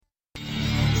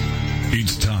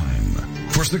It's time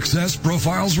for Success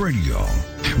Profiles Radio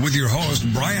with your host,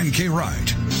 Brian K. Wright.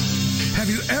 Have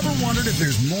you ever wondered if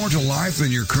there's more to life than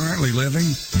you're currently living?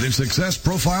 Then Success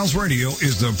Profiles Radio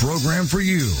is the program for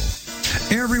you.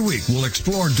 Every week, we'll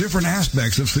explore different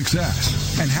aspects of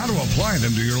success and how to apply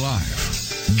them to your life.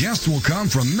 Guests will come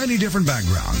from many different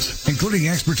backgrounds, including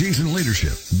expertise in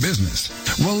leadership, business,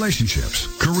 relationships,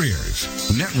 careers,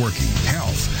 networking,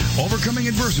 health, overcoming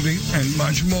adversity, and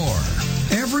much more.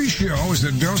 Every show is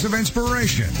a dose of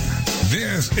inspiration.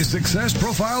 This is Success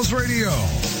Profiles Radio.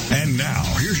 And now,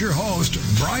 here's your host,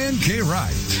 Brian K.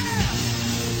 Wright.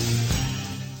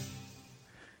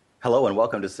 Hello and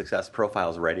welcome to Success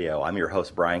Profiles Radio. I'm your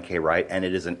host, Brian K. Wright, and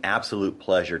it is an absolute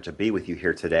pleasure to be with you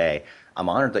here today. I'm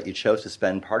honored that you chose to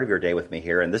spend part of your day with me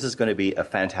here, and this is going to be a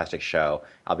fantastic show.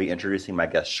 I'll be introducing my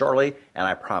guest shortly, and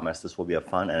I promise this will be a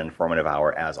fun and informative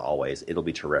hour as always. It'll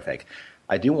be terrific.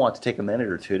 I do want to take a minute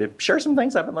or two to share some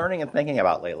things I've been learning and thinking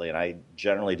about lately, and I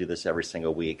generally do this every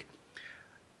single week.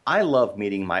 I love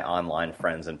meeting my online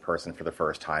friends in person for the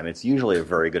first time. It's usually a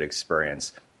very good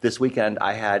experience. This weekend,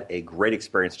 I had a great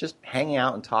experience just hanging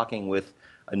out and talking with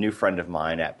a new friend of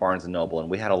mine at Barnes & Noble, and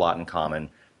we had a lot in common.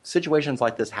 Situations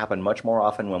like this happen much more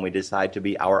often when we decide to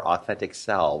be our authentic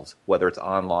selves, whether it's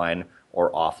online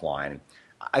or offline.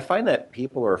 I find that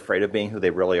people are afraid of being who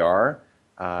they really are.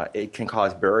 It can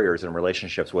cause barriers in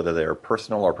relationships, whether they're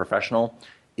personal or professional.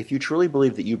 If you truly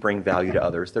believe that you bring value to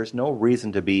others, there's no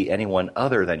reason to be anyone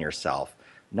other than yourself.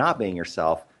 Not being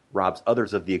yourself robs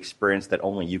others of the experience that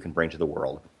only you can bring to the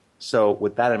world. So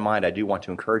with that in mind, I do want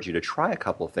to encourage you to try a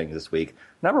couple of things this week.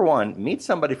 Number one, meet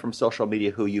somebody from social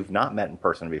media who you've not met in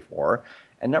person before.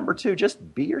 And number two,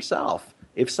 just be yourself.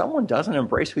 If someone doesn't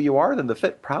embrace who you are, then the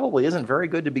fit probably isn't very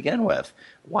good to begin with.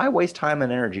 Why waste time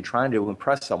and energy trying to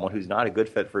impress someone who's not a good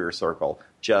fit for your circle?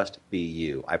 Just be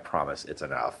you. I promise it's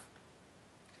enough.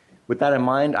 With that in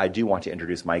mind, I do want to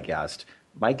introduce my guest.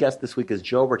 My guest this week is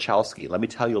Joe Rachowski. Let me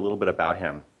tell you a little bit about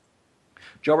him.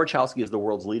 Joe Rachowski is the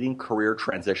world's leading career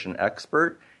transition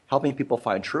expert, helping people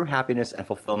find true happiness and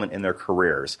fulfillment in their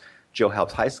careers. Joe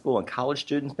helps high school and college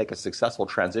students make a successful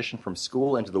transition from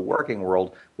school into the working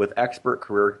world with expert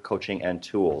career coaching and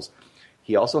tools.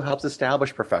 He also helps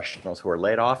established professionals who are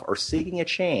laid off or seeking a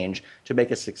change to make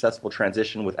a successful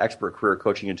transition with expert career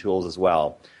coaching and tools as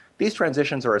well. These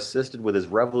transitions are assisted with his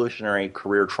revolutionary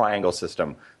career triangle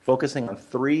system, focusing on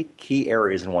three key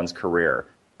areas in one's career: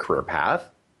 career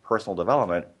path, personal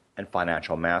development, and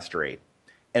financial mastery.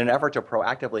 In an effort to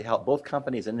proactively help both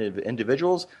companies and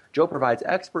individuals, Joe provides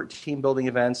expert team-building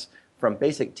events from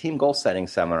basic team goal-setting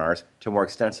seminars to more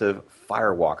extensive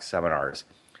firewalk seminars.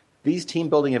 These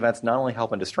team-building events not only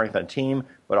help to strengthen a team,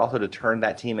 but also to turn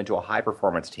that team into a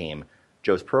high-performance team.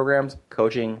 Joe's programs,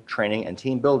 coaching, training, and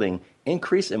team building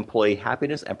increase employee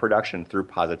happiness and production through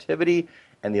positivity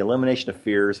and the elimination of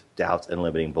fears, doubts, and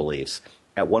limiting beliefs.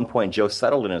 At one point, Joe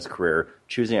settled in his career,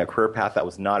 choosing a career path that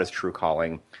was not his true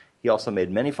calling. He also made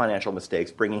many financial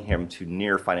mistakes, bringing him to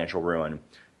near financial ruin.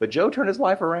 But Joe turned his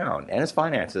life around and his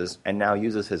finances and now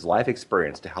uses his life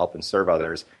experience to help and serve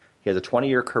others. He has a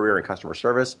 20-year career in customer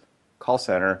service, call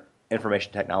center,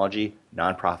 information technology,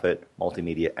 nonprofit,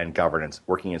 multimedia, and governance,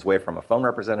 working his way from a phone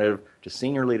representative to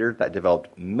senior leader that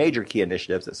developed major key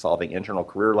initiatives at solving internal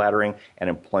career laddering and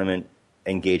employment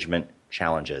engagement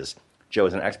challenges. Joe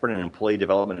is an expert in employee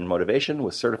development and motivation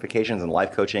with certifications in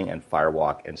life coaching and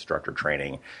firewalk instructor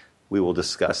training. We will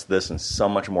discuss this and so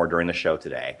much more during the show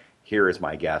today. Here is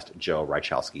my guest, Joe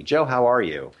Rachowski. Joe, how are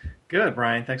you? Good,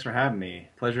 Brian. Thanks for having me.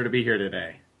 Pleasure to be here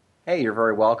today. Hey, you're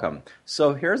very welcome.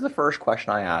 So here's the first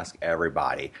question I ask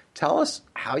everybody. Tell us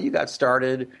how you got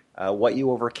started, what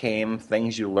you overcame,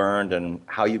 things you learned, and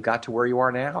how you got to where you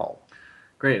are now.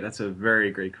 Great. That's a very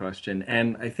great question.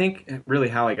 And I think really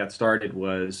how I got started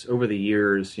was over the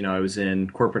years, I was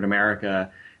in corporate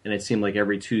America, and it seemed like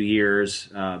every 2 years,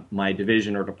 my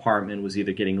division or department was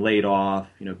either getting laid off,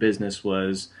 business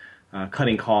was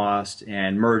cutting cost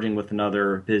and merging with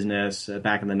another business.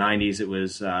 Back in the 90s, it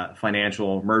was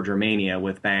financial merger mania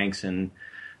with banks and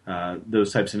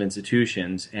those types of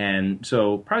institutions. And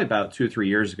so probably about 2 or 3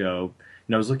 years ago,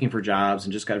 I was looking for jobs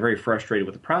and just got very frustrated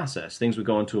with the process. Things would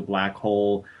go into a black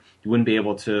hole. You wouldn't be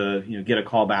able to get a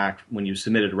call back when you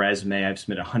submitted a resume. I've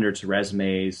submitted hundreds of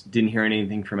resumes, didn't hear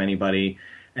anything from anybody.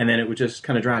 And then it would just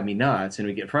kind of drive me nuts, and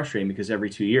it would get frustrating because every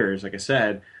 2 years, like I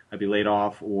said, I'd be laid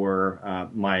off or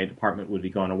my department would be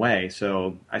going away.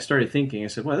 So I started thinking, I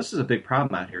said, well, this is a big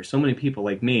problem out here. So many people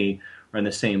like me are in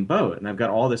the same boat, and I've got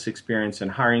all this experience in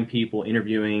hiring people,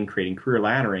 interviewing, creating career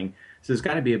laddering. So there's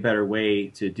got to be a better way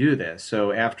to do this.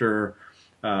 So after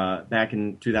back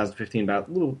in 2015, about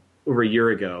a little over a year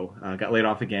ago, got laid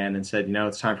off again and said,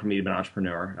 it's time for me to be an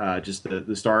entrepreneur. Just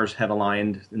the stars had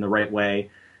aligned in the right way.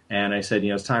 And I said,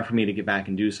 it's time for me to get back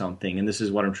and do something. And this is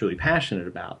what I'm truly passionate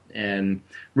about. And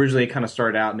originally it kind of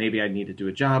started out, maybe I need to do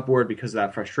a job board because of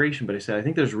that frustration. But I said, I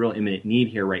think there's a real imminent need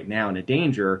here right now and a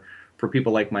danger for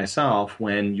people like myself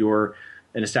when you're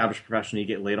an established professional, you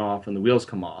get laid off and the wheels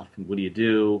come off. And what do you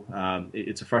do?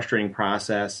 It's a frustrating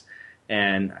process.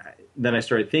 And then I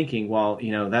started thinking, well,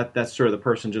 that's sort of the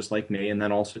person just like me. And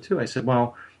then also, too, I said,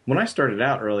 well, when I started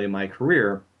out early in my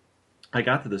career, I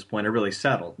got to this point, I really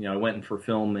settled. I went in for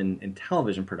film and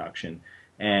television production.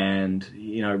 And,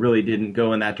 I really didn't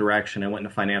go in that direction. I went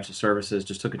into financial services,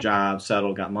 just took a job,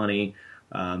 settled, got money,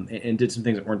 and did some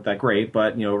things that weren't that great,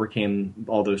 but, overcame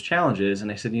all those challenges.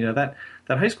 And I said, that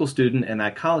high school student and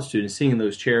that college student sitting in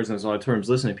those chairs in those auditoriums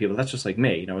listening to people, that's just like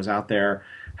me. I was out there,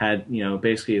 had,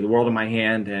 basically the world in my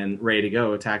hand and ready to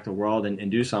go, attack the world and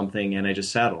do something, and I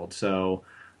just settled. So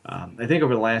I think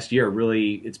over the last year,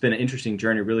 really, it's been an interesting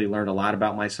journey, really learned a lot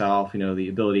about myself, the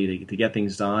ability to get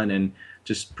things done and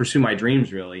just pursue my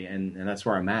dreams, really, and that's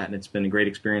where I'm at, and it's been a great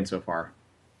experience so far.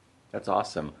 That's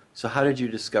awesome. So how did you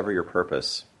discover your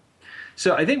purpose?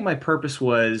 So I think my purpose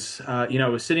was, I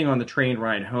was sitting on the train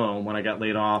ride home when I got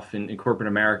laid off in corporate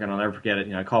America, and I'll never forget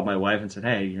it. I called my wife and said,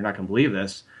 hey, you're not going to believe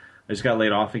this. I just got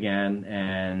laid off again,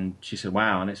 and she said,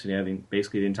 wow. And I said, yeah,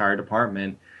 basically the entire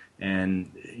department.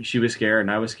 And she was scared,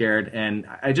 and I was scared. And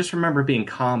I just remember being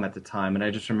calm at the time, and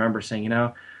I just remember saying,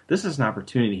 this is an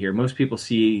opportunity here. Most people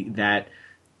see that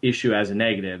issue as a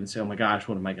negative and say, oh my gosh,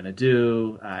 what am I going to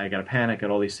do? I got to panic, got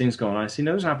all these things going on. I see,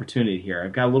 no, there's an opportunity here.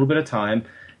 I've got a little bit of time,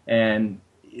 and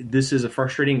this is a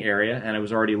frustrating area, and I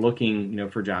was already looking,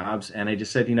 for jobs, and I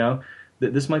just said,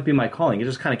 this might be my calling. It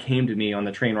just kind of came to me on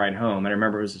the train ride home. And I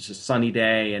remember it was just a sunny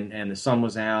day, and the sun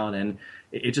was out, and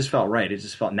it just felt right. It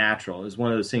just felt natural. It was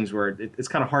one of those things where it's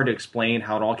kind of hard to explain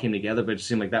how it all came together, but it just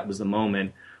seemed like that was the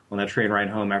moment on that train ride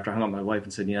home after I hung up with my wife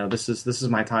and said, this is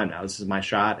my time now. This is my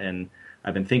shot, and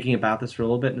I've been thinking about this for a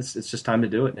little bit, and it's just time to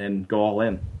do it and go all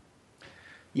in.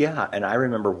 Yeah, and I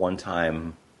remember one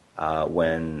time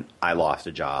when I lost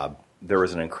a job, there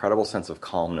was an incredible sense of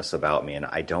calmness about me, and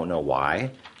I don't know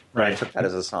why, but I took that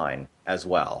as a sign as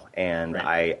well. And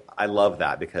I love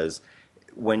that because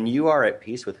when you are at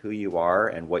peace with who you are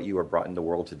and what you were brought in the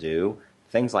world to do,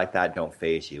 things like that don't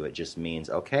faze you. It just means,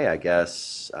 okay, I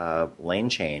guess lane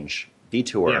change,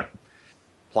 detour,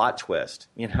 plot twist,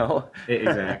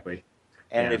 Exactly.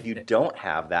 And if you don't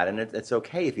have that, and it's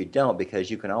okay if you don't, because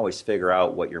you can always figure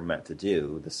out what you're meant to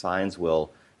do. The signs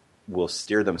will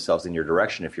steer themselves in your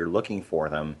direction if you're looking for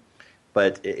them.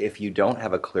 But if you don't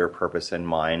have a clear purpose in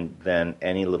mind, then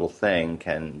any little thing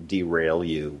can derail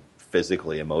you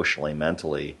physically, emotionally,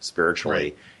 mentally,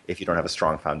 spiritually, if you don't have a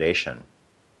strong foundation.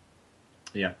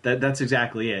 Yeah, that's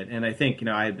exactly it. And I think,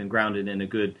 I had been grounded in a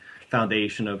good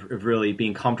foundation of really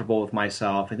being comfortable with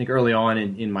myself. I think early on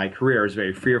in my career, I was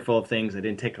very fearful of things. I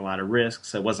didn't take a lot of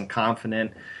risks. I wasn't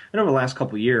confident. And over the last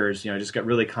couple of years, I just got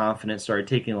really confident, started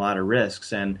taking a lot of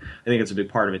risks. And I think it's a big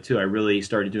part of it, too. I really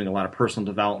started doing a lot of personal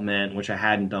development, which I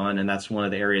hadn't done. And that's one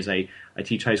of the areas I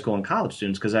teach high school and college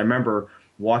students, because I remember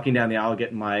walking down the aisle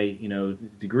getting my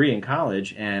degree in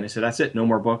college, and I said, that's it, no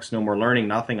more books, no more learning,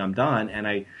 nothing, I'm done. And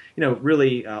I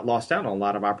really lost out on a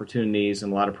lot of opportunities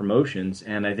and a lot of promotions,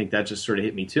 and I think that just sort of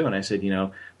hit me too. And I said,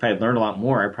 if I had learned a lot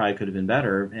more, I probably could have been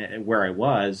better where I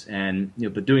was. And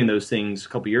but doing those things a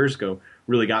couple years ago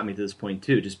really got me to this point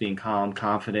too, just being calm,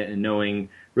 confident, and knowing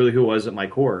really who I was at my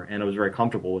core. And I was very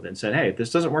comfortable with it and said, hey, if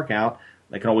this doesn't work out,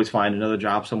 I can always find another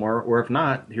job somewhere, or if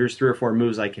not, here's 3 or 4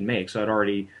 moves I can make. So I'd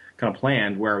already kind of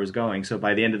planned where I was going. So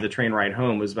by the end of the train ride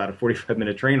home, it was about a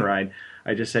 45-minute train ride,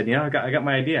 I just said, I got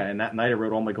my idea. And that night I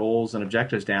wrote all my goals and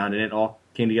objectives down, and it all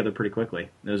came together pretty quickly.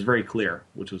 And it was very clear,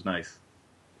 which was nice.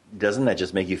 Doesn't that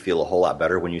just make you feel a whole lot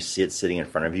better when you see it sitting in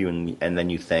front of you and then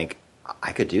you think,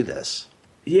 I could do this?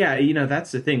 Yeah,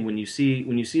 that's the thing. When you see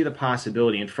the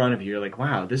possibility in front of you, you're like,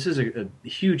 wow, this is a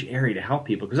huge area to help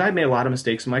people. Because I've made a lot of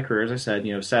mistakes in my career, as I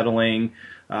said, settling,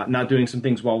 not doing some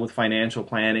things well with financial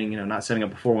planning, not setting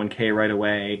up a 401k right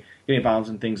away, getting involved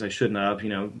in things I shouldn't have,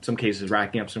 in some cases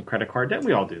racking up some credit card debt.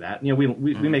 We all do that. We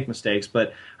make mistakes.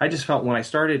 But I just felt when I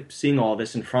started seeing all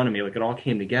this in front of me, like it all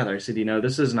came together, I said,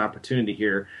 this is an opportunity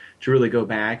here to really go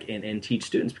back and teach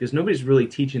students, because nobody's really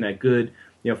teaching that good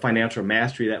financial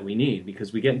mastery that we need,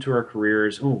 because we get into our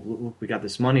careers, look, we got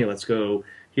this money, let's go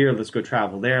here, let's go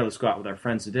travel there, let's go out with our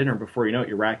friends to dinner. Before you know it,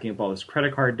 you're racking up all this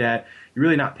credit card debt. You're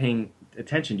really not paying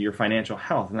attention to your financial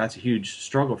health, and that's a huge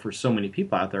struggle for so many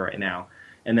people out there right now.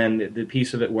 And then the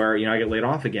piece of it where, I get laid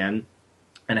off again,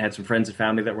 And I had some friends and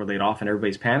family that were laid off, and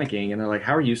everybody's panicking. And they're like,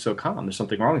 how are you so calm? There's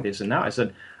something wrong with you. I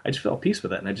said, I just feel at peace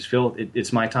with it. And I just feel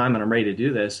it's my time, and I'm ready to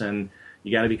do this. And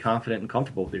you got to be confident and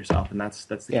comfortable with yourself. And that's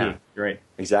the key. You're right.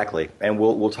 Exactly. And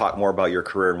we'll talk more about your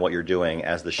career and what you're doing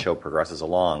as the show progresses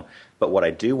along. But what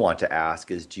I do want to ask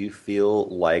is, do you feel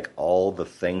like all the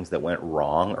things that went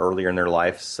wrong earlier in their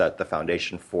life set the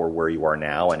foundation for where you are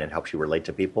now, and it helps you relate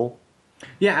to people?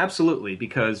 Yeah, absolutely.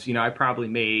 Because, I probably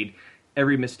made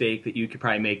every mistake that you could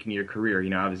probably make in your career.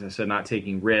 As I said, not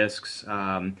taking risks,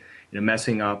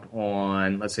 messing up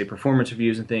on, let's say, performance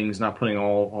reviews and things, not putting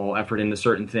all effort into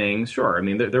certain things. Sure, I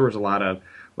mean, there was a lot of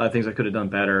things I could have done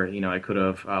better. I could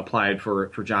have applied for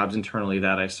jobs internally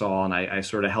that I saw, and I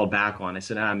sort of held back on. I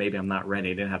said, maybe I'm not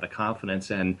ready. I didn't have the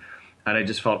confidence, and I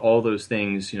just felt all those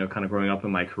things, kind of growing up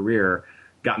in my career,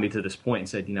 got me to this point and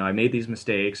said, I made these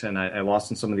mistakes and I lost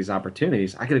in some of these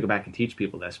opportunities. I got to go back and teach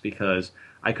people this, because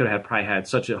I could have probably had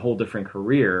such a whole different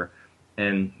career.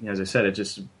 And as I said, it's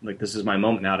just like, this is my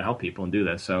moment now to help people and do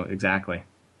this. So exactly.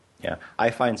 Yeah.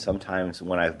 I find sometimes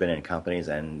when I've been in companies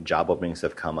and job openings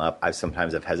have come up, I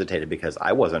sometimes have hesitated because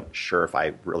I wasn't sure if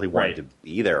I really wanted to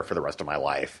be there for the rest of my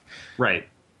life. Right.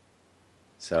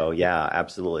 So yeah,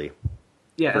 absolutely.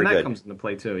 Yeah. Very and that comes into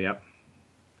play too. Yep.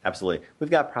 Absolutely.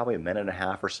 We've got probably a minute and a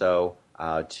half or so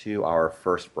to our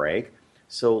first break.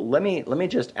 So let me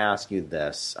just ask you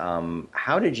this.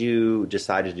 How did you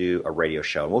decide to do a radio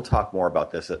show? And we'll talk more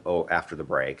about this after the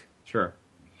break. Sure.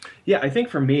 Yeah, I think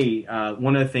for me,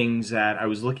 one of the things that I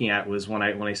was looking at was when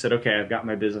I said, okay, I've got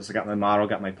my business, I got my model,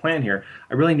 got my plan here,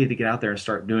 I really need to get out there and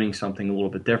start doing something a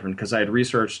little bit different, because I had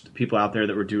researched people out there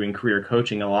that were doing career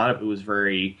coaching. A lot of it was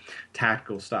very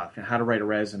tactical stuff, how to write a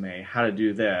resume, how to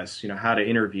do this, how to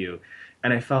interview.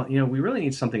 And I felt, we really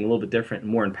need something a little bit different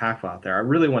and more impactful out there. I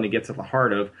really want to get to the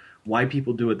heart of why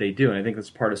people do what they do. And I think that's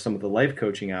part of some of the life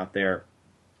coaching out there.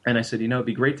 And I said, it'd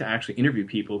be great to actually interview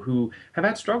people who have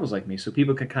had struggles like me, so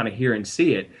people can kind of hear and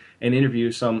see it, and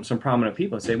interview some prominent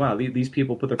people and say, wow, these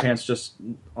people put their pants just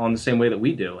on the same way that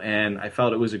we do. And I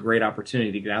felt it was a great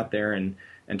opportunity to get out there and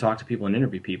talk to people and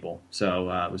interview people.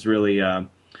 So it was really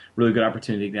good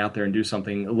opportunity to get out there and do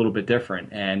something a little bit different.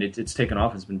 And it's taken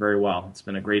off. It's been very well. It's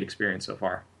been a great experience so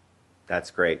far.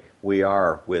 That's great. We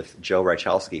are with Joe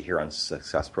Rychelski here on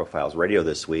Success Profiles Radio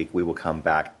this week. We will come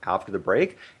back after the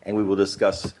break, and we will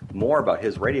discuss more about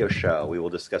his radio show. We will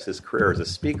discuss his career as a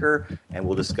speaker, and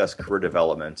we'll discuss career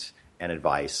development and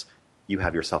advice. You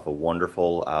have yourself a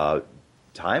wonderful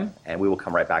time, and we will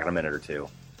come right back in a minute or two.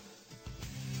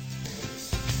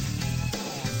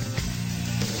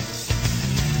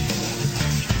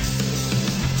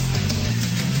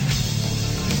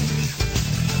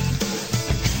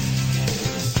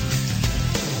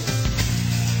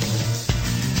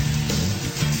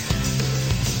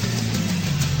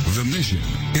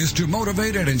 Is to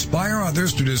motivate and inspire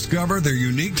others to discover their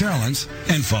unique talents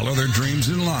and follow their dreams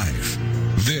in life.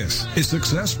 This is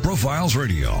Success Profiles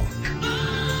Radio.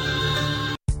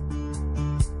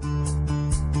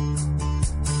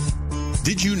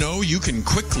 Did you know you can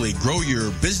quickly grow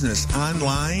your business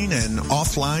online and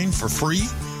offline for free?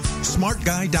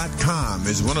 SmartGuy.com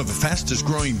is one of the fastest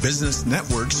growing business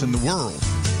networks in the world,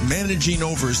 managing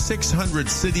over 600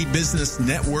 city business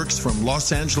networks from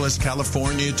Los Angeles,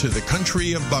 California to the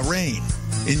country of Bahrain.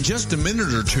 In just a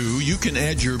minute or two, you can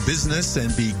add your business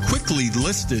and be quickly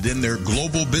listed in their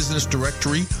global business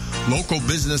directory, local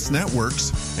business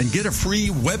networks, and get a free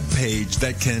web page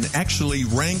that can actually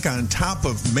rank on top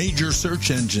of major search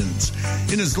engines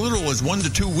in as little as 1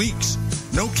 to 2 weeks.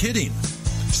 No kidding.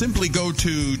 Simply go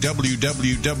to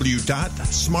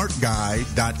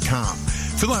www.smartguy.com.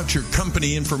 Fill out your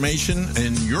company information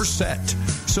and you're set.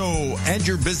 So add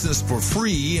your business for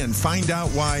free and find out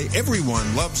why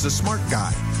everyone loves the Smart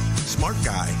Guy.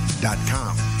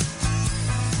 SmartGuy.com.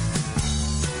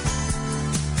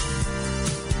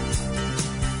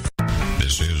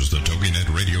 This is the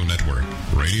TogiNet Radio Network.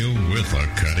 Radio with a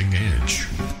cutting edge.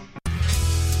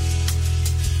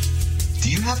 Do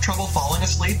you have trouble falling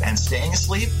asleep and staying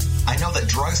asleep? I know that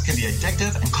drugs can be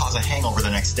addictive and cause a hangover the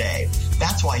next day.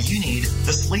 That's why you need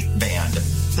the Sleep Band.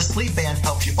 The Sleep Band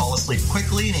helps you fall asleep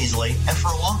quickly and easily and for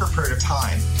a longer period of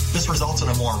time. This results in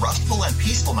a more restful and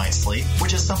peaceful night's sleep,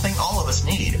 which is something all of us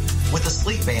need. With the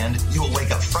Sleep Band, you will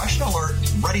wake up fresh and alert,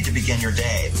 ready to begin your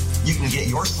day. You can get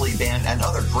your Sleep Band and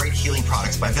other great healing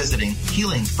products by visiting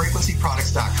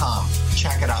HealingFrequencyProducts.com.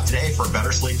 Check it out today for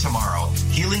better sleep tomorrow.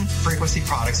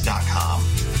 HealingFrequencyProducts.com.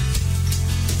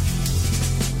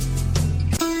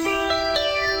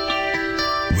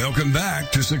 Welcome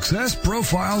back to Success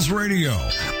Profiles Radio.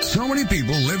 So many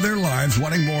people live their lives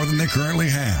wanting more than they currently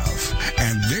have.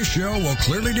 And this show will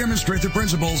clearly demonstrate the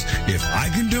principles, if I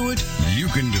can do it, you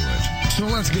can do it. So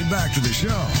let's get back to the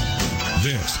show.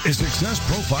 This is Success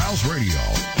Profiles Radio.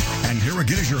 And here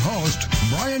again is your host,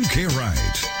 Brian K.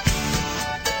 Wright.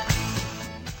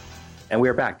 And we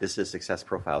are back. This is Success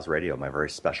Profiles Radio. My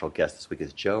very special guest this week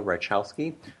is Joe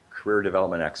Rychalski, career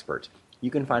development expert. You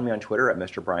can find me on Twitter at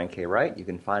Mr. Brian K. Wright. You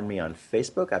can find me on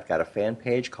Facebook. I've got a fan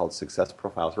page called Success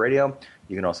Profiles Radio.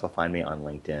 You can also find me on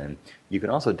LinkedIn. You can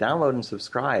also download and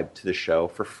subscribe to the show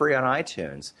for free on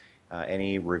iTunes.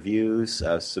 Any reviews,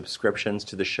 subscriptions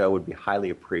to the show would be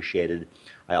highly appreciated.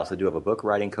 I also do have a book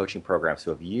writing coaching program.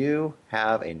 So if you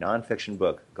have a nonfiction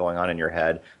book going on in your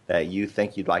head that you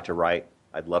think you'd like to write,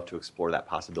 I'd love to explore that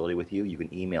possibility with you. You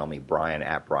can email me,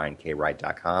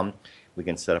 brian@briankwright.com. We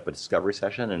can set up a discovery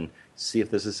session and see if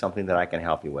this is something that I can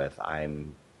help you with.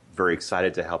 I'm very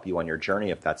excited to help you on your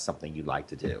journey if that's something you'd like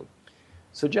to do.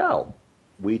 So, Joe,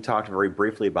 we talked very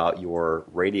briefly about your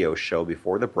radio show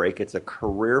before the break. It's a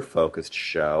career-focused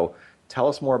show. Tell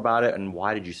us more about it and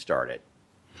why did you start it?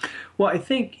 Well, I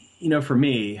think, for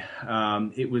me,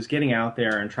 it was getting out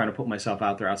there and trying to put myself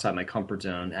out there outside my comfort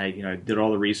zone. I did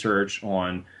all the research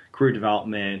on career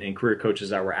development and career coaches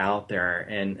that were out there,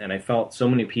 and I felt so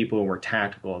many people were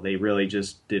tactical. They really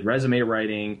just did resume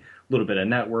writing, a little bit of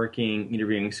networking,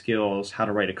 interviewing skills, how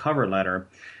to write a cover letter.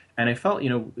 And I felt, I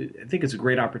think it's a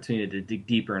great opportunity to dig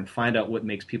deeper and find out what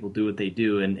makes people do what they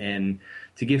do and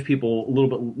to give people a little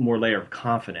bit more layer of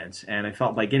confidence. And I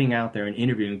felt by getting out there and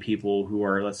interviewing people who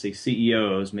are, let's say,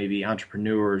 CEOs, maybe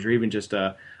entrepreneurs, or even just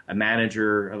a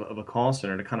manager of a call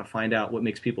center to kind of find out what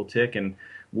makes people tick and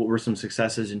what were some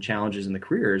successes and challenges in the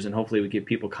careers. And hopefully we give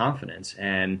people confidence.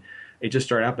 And it just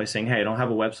started out by saying, hey, I don't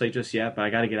have a website just yet, but I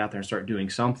got to get out there and start doing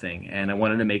something. And I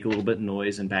wanted to make a little bit of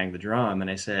noise and bang the drum. And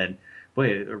I said,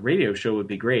 boy, a radio show would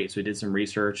be great. So we did some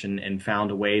research and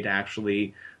found a way to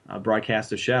actually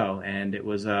broadcast a show. And it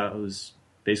was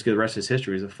basically the rest is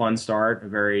history. It was a fun start, a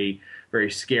very, very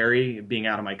scary, being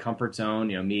out of my comfort zone,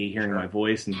 me hearing my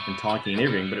voice and talking and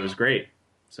interviewing, but it was great.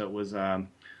 So it was a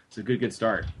good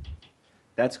start.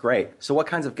 That's great. So what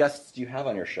kinds of guests do you have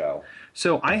on your show?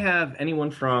 So I have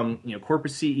anyone from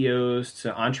corporate CEOs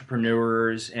to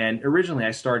entrepreneurs, and originally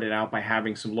I started out by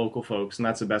having some local folks, and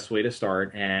that's the best way to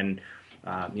start. And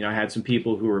I had some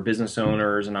people who were business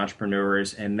owners and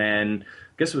entrepreneurs, and then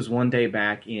I guess it was one day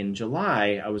back in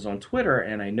July, I was on Twitter,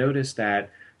 and I noticed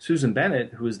that Susan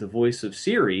Bennett, who is the voice of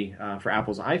Siri for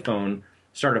Apple's iPhone,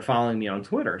 started following me on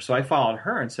Twitter. So I followed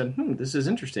her and said, this is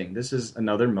interesting. This is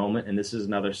another moment, and this is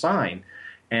another sign.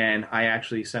 And I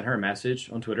actually sent her a message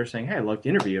on Twitter saying, hey, I'd love to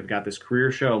interview you. I've got this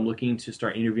career show. I'm looking to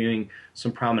start interviewing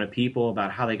some prominent people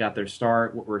about how they got their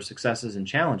start, what were successes and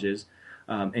challenges.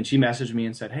 And she messaged me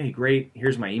and said, hey, great,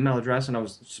 here's my email address. And I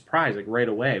was surprised, right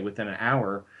away, within an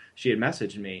hour, she had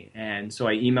messaged me. And so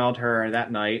I emailed her that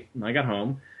night when I got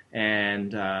home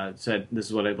and said, this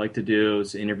is what I'd like to do.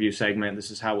 It's an interview segment.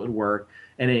 This is how it would work.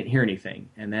 And I didn't hear anything.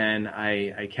 And then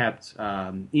I kept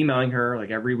emailing her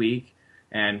like every week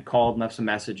and called and left some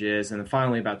messages. And then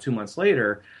finally, about 2 months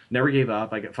later, never gave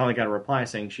up. I finally got a reply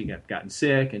saying she had gotten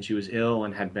sick and she was ill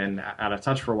and had been out of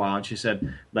touch for a while. And she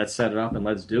said, let's set it up and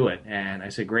let's do it. And I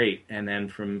said, great. And then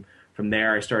from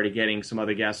there, I started getting some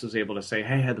other guests who was able to say,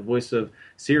 hey, I had the voice of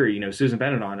Siri, Susan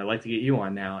Bennett on. I'd like to get you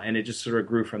on now. And it just sort of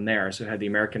grew from there. So I had the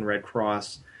American Red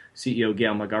Cross CEO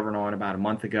Gail McGovern on about a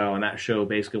month ago. And that show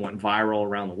basically went viral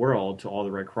around the world to all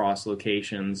the Red Cross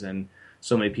locations. And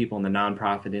so many people in the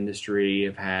nonprofit industry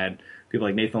have had people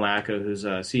like Nathan Lacko, who's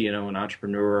a CEO and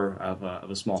entrepreneur of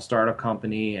a small startup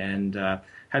company, and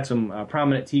had some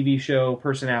prominent TV show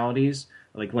personalities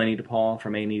like Lenny DePaul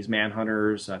from A&E's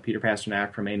Manhunters, Peter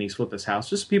Pasternak from A&E's Flip This House,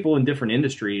 just people in different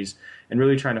industries, and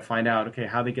really trying to find out, okay,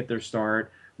 how they get their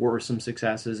start, what were some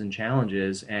successes and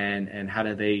challenges, and how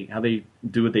they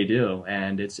do what they do.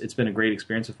 And it's been a great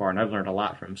experience so far, and I've learned a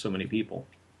lot from so many people.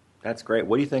 That's great.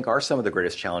 What do you think are some of the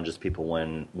greatest challenges people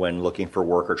when looking for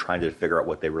work or trying to figure out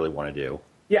what they really want to do?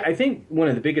 Yeah, I think one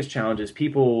of the biggest challenges,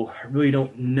 people really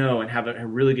don't know and have a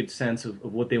really good sense of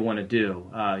what they want to do.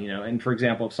 And for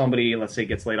example, if somebody, let's say,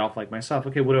 gets laid off like myself,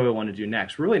 okay, what do I want to do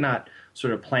next? Really not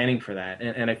sort of planning for that.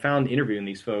 And I found interviewing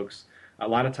these folks, a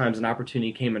lot of times an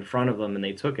opportunity came in front of them and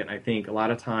they took it. And I think a lot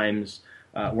of times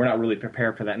we're not really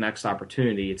prepared for that next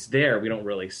opportunity. It's there, we don't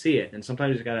really see it. And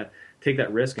sometimes you got to take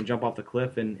that risk and jump off the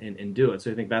cliff and do it.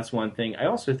 So I think that's one thing. I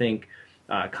also think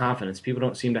confidence. People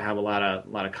don't seem to have a lot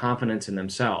of confidence in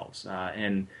themselves.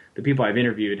 And the people I've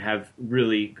interviewed have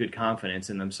really good confidence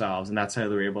in themselves, and that's how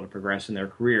they were able to progress in their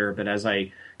career. But as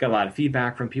I got a lot of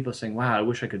feedback from people saying, wow, I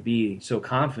wish I could be so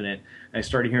confident, I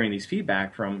started hearing these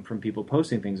feedback from people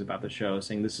posting things about the show,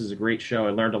 saying this is a great show,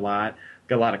 I learned a lot,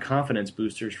 got a lot of confidence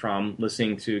boosters from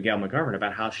listening to Gail McGovern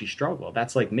about how she struggled.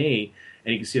 That's like me,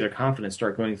 and you can see their confidence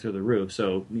start going through the roof.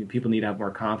 So people need to have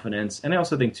more confidence. And I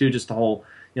also think, too, just the whole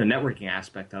networking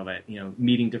aspect of it,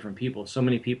 meeting different people. So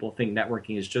many people think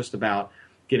networking is just about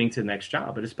getting to the next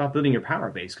job, but it's about building your power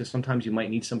base, because sometimes you might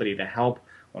need somebody to help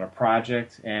on a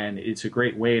project, and it's a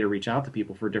great way to reach out to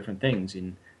people for different things,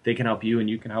 and they can help you and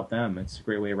you can help them. It's a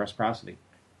great way of reciprocity.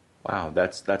 Wow,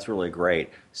 that's really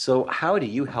great. So how do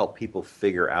you help people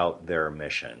figure out their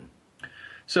mission?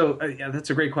 So that's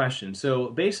a great question. So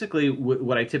basically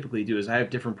what I typically do is I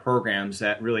have different programs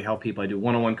that really help people. I do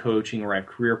one-on-one coaching, or I have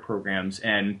career programs.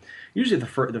 And usually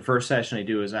the first session I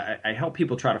do is I help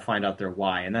people try to find out their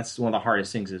why. And that's one of the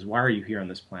hardest things is, why are you here on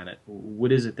this planet?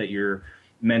 What is it that you're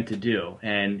meant to do?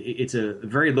 And it's a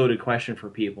very loaded question for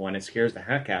people, and it scares the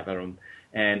heck out of them.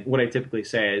 And what I typically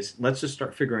say is, let's just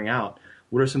start figuring out,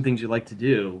 what are some things you like to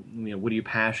do? What are you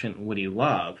passionate, and what do you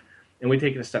love? And we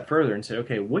take it a step further and say,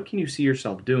 okay, what can you see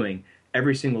yourself doing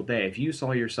every single day? If you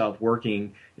saw yourself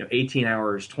working 18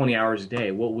 hours, 20 hours a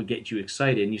day, what would get you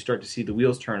excited? And you start to see the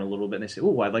wheels turn a little bit, and they say,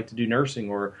 oh, I'd like to do nursing,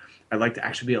 or I'd like to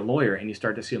actually be a lawyer, and you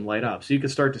start to see them light up. So you can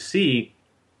start to see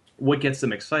what gets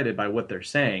them excited by what they're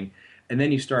saying, and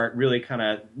then you start really kind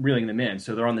of reeling them in.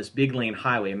 So they're on this big lane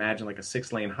highway, imagine like a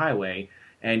 6-lane highway,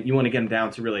 and you want to get them down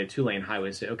to really a 2-lane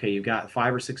highway. Say, okay, you've got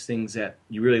 5 or 6 things that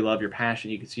you really love, your passion,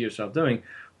 you can see yourself doing.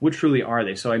 What truly are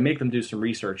they? So I make them do some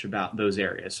research about those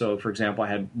areas. So, for example, I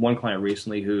had one client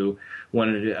recently who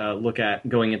wanted to look at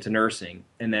going into nursing,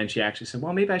 and then she actually said,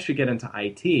 well, maybe I should get into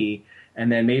IT,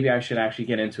 and then maybe I should actually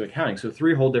get into accounting. So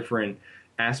 3 whole different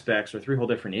aspects, or 3 whole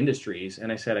different industries.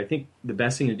 And I said, I think the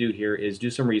best thing to do here is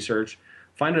do some research,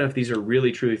 find out if these are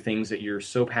really truly things that you're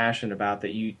so passionate about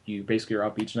that you basically are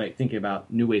up each night thinking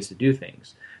about new ways to do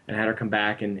things. And I had her come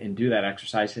back and do that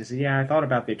exercise. She said, yeah, I thought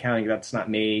about the accounting, that's not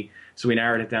me. So we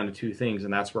narrowed it down to 2 things,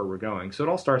 and that's where we're going. So it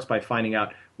all starts by finding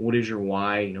out, what is your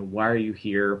why? Why are you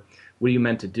here? What are you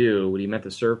meant to do? What are you meant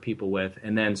to serve people with?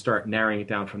 And then start narrowing it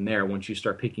down from there once you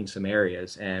start picking some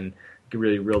areas, and you can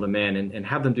really reel them in and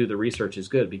have them do the research is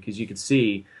good, because you can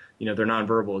see their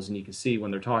nonverbals, and you can see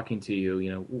when they're talking to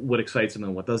you, what excites them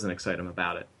and what doesn't excite them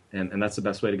about it. And that's the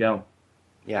best way to go.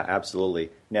 Yeah, absolutely.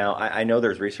 Now, I know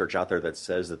there's research out there that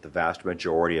says that the vast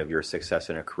majority of your success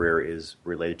in a career is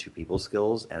related to people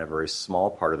skills, and a very small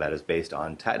part of that is based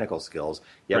on technical skills.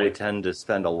 Yet Right. we tend to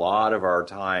spend a lot of our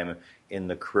time in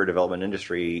the career development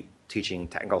industry teaching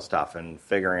technical stuff and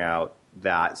figuring out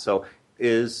that. So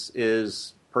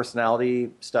is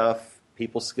personality stuff,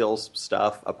 people skills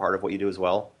stuff a part of what you do as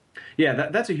well? Yeah,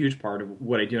 that's a huge part of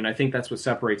what I do, and I think that's what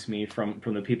separates me from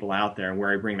the people out there, and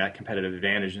where I bring that competitive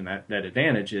advantage. And that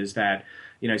advantage is that,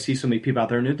 I see so many people out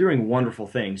there, and they're doing wonderful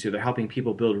things. They're helping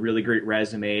people build really great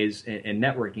resumes and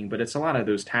networking, but it's a lot of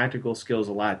those tactical skills,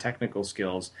 a lot of technical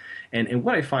skills. And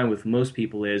what I find with most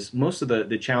people is, most of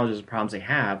the challenges and problems they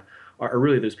have are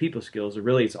really those people skills, or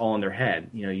really it's all in their head.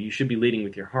 You should be leading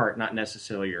with your heart, not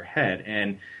necessarily your head.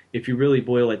 And if you really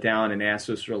boil it down and ask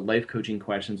those sort of life coaching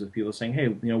questions with people saying, hey,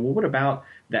 well, what about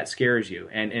that scares you?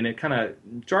 And it kind of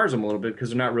jars them a little bit, because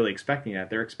they're not really expecting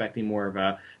that. They're expecting more of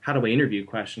a, how do I interview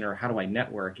question, or how do I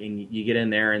network? And you get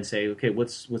in there and say, okay, what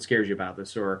scares you about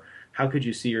this? Or how could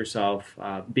you see yourself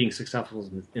being successful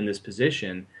in this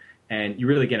position? And you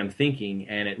really get them thinking,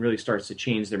 and it really starts to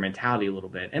change their mentality a little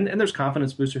bit. And there's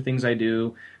confidence booster things I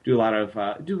do a lot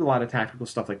of tactical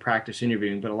stuff like practice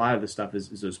interviewing, but a lot of the stuff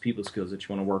is those people skills that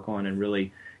you want to work on and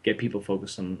really get people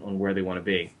focused on where they want to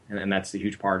be. And that's the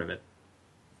huge part of it.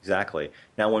 Exactly.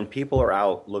 Now, when people are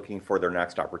out looking for their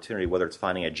next opportunity, whether it's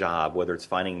finding a job, whether it's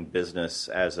finding business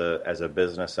as a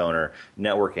business owner,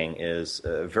 networking is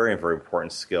a very, very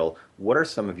important skill. What are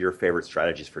some of your favorite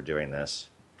strategies for doing this?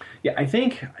 Yeah, I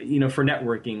think, for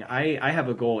networking, I have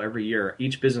a goal every year.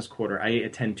 Each business quarter, I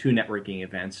attend 2 networking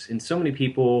events. And so many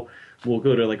people will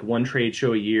go to like one trade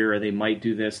show a year, or they might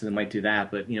do this and they might do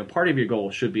that. But, part of your goal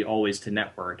should be always to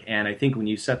network. And I think when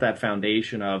you set that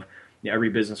foundation of every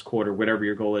business quarter, whatever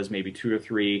your goal is, maybe 2 or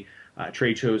 3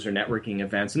 trade shows or networking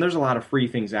events, and there's a lot of free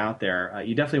things out there,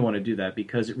 you definitely want to do that,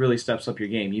 because it really steps up your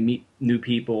game. You meet new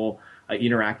people,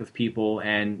 interact with people,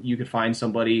 and you could find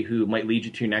somebody who might lead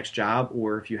you to your next job.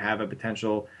 Or if you have a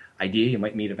potential idea, you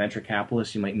might meet a venture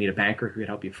capitalist, you might meet a banker who could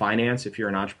help you finance if you're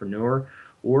an entrepreneur,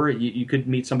 or you could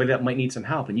meet somebody that might need some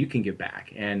help and you can give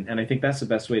back. And I think that's the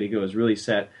best way to go, is really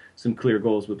set some clear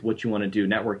goals with what you want to do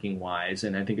networking wise.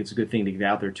 And I think it's a good thing to get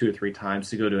out there 2 or 3 times,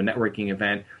 to go to a networking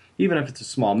event, even if it's a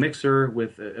small mixer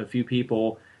with a few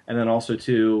people, and then also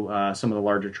to some of the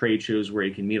larger trade shows where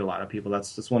you can meet a lot of people.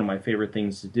 That's one of my favorite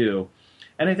things to do.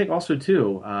 And I think also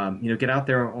too, get out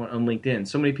there on LinkedIn.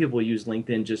 So many people use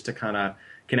LinkedIn just to kind of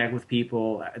connect with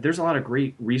people. There's a lot of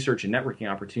great research and networking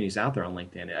opportunities out there on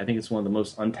LinkedIn. I think it's one of the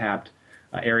most untapped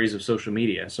areas of social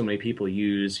media. So many people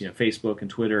use Facebook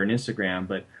and Twitter and Instagram,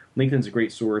 but LinkedIn's a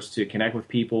great source to connect with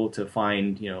people, to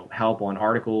find help on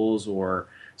articles or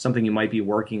something you might be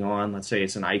working on. Let's say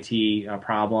it's an IT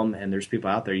problem, and there's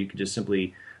people out there. You could just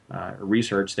simply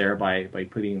research there by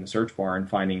putting in the search bar and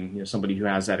finding somebody who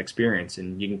has that experience,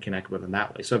 and you can connect with them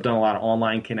that way. So I've done a lot of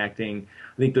online connecting.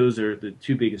 I think those are the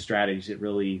two biggest strategies that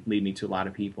really lead me to a lot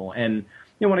of people. And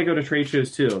when I go to trade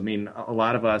shows too, I mean, a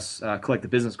lot of us collect the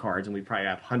business cards, and we probably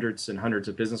have hundreds and hundreds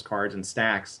of business cards and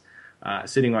stacks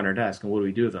sitting on our desk. And what do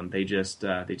we do with them? They just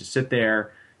sit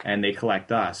there and they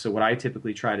collect us. So what I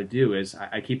typically try to do is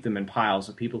I keep them in piles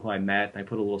of people who I met. I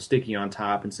put a little sticky on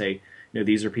top and say,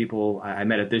 these are people I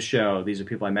met at this show. These are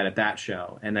people I met at that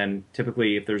show. And then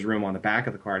typically, if there's room on the back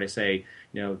of the card, I say,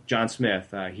 John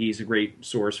Smith, he's a great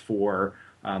source for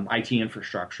IT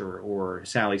infrastructure, or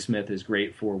Sally Smith is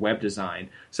great for web design.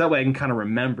 So that way I can kind of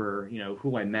remember,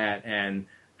 who I met and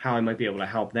how I might be able to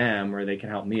help them, or they can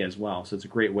help me as well. So it's a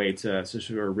great way to sort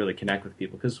of really connect with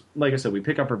people. Because like I said, we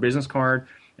pick up our business card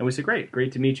and we say,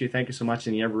 great to meet you. Thank you so much.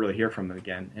 And you never really hear from them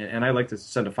again. And I like to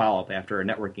send a follow-up after a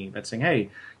networking event saying,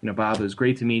 hey, Bob, it was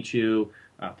great to meet you.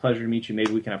 Pleasure to meet you.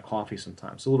 Maybe we can have coffee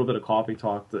sometime. So a little bit of coffee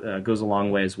talk goes a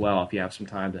long way as well if you have some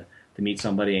time to meet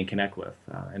somebody and connect with.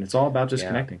 And it's all about just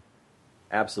connecting.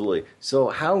 Absolutely. So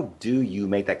how do you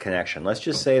make that connection? Let's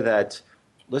just say that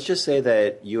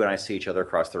you and I see each other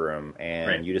across the room, and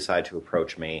right. You decide to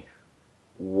approach me.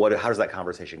 How does that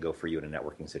conversation go for you in a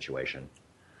networking situation?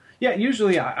 Yeah,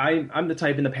 usually I'm the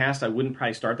type in the past I wouldn't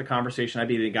probably start the conversation. I'd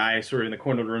be the guy sort of in the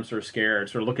corner of the room, sort of scared,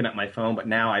 sort of looking at my phone. But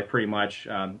now I pretty much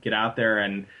get out there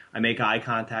and I make eye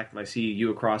contact. If I see you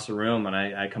across the room, and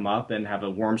I come up and have a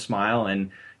warm smile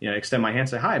and extend my hand,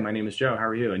 say, hi, my name is Joe. How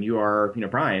are you? And you are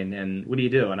Brian. And what do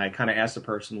you do? And I kind of ask the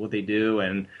person what they do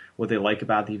and what they like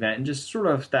about the event, and just sort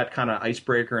of that kind of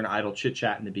icebreaker and idle chit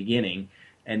chat in the beginning,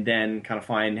 and then kind of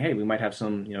find, hey, we might have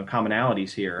some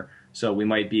commonalities here. So we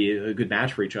might be a good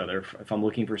match for each other. If I'm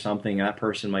looking for something, that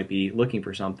person might be looking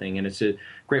for something. And it's a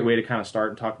great way to kind of start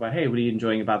and talk about, hey, what are you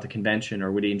enjoying about the convention,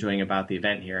 or what are you enjoying about the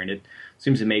event here? And it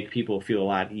seems to make people feel a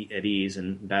lot at ease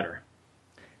and better.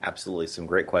 Absolutely. Some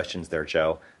great questions there,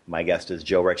 Joe. My guest is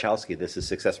Joe Rychalski. This is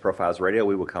Success Profiles Radio.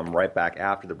 We will come right back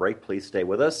after the break. Please stay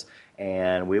with us,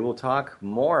 and we will talk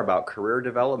more about career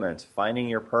development, finding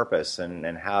your purpose,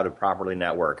 and how to properly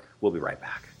network. We'll be right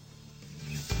back.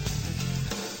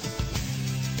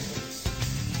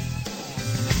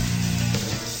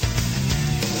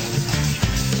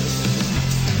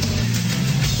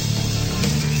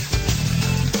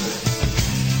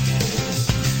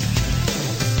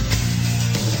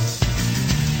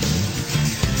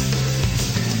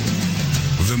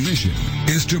 The mission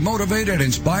is to motivate and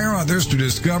inspire others to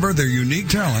discover their unique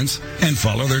talents and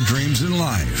follow their dreams in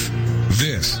life.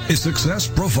 This is Success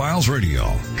Profiles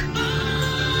Radio.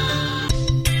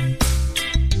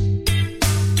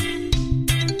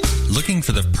 Looking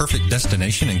for the perfect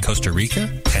destination in Costa Rica,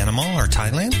 Panama, or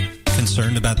Thailand?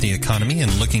 Concerned about the economy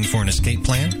and looking for an escape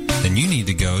plan? Then you need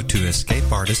to go to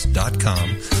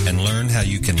escapeartist.com and learn how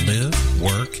you can live,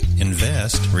 work,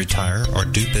 invest, retire, or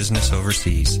do business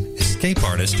overseas. Escape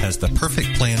Artist has the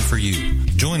perfect plan for you.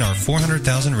 Join our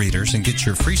 400,000 readers and get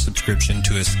your free subscription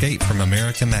to Escape from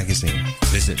America magazine.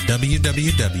 Visit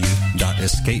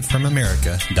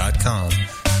www.escapefromamerica.com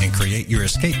and create your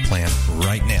escape plan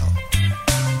right now.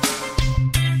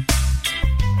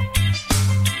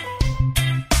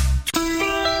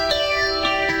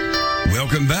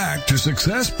 Welcome back to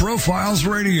Success Profiles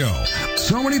Radio.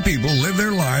 So many people live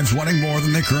their lives wanting more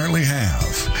than they currently have.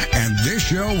 And this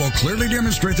show will clearly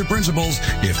demonstrate the principles,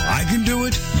 if I can do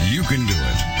it, you can do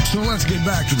it. So let's get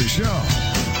back to the show.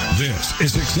 This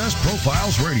is Success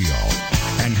Profiles Radio.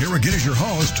 And here again is your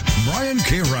host, Brian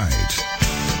K. Wright.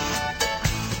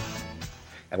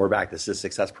 And we're back. This is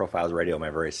Success Profiles Radio. My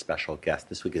very special guest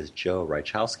this week is Joe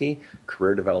Rychalski,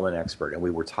 career development expert. And we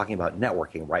were talking about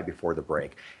networking right before the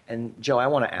break. And Joe, I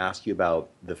want to ask you about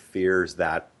the fears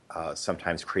that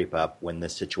sometimes creep up when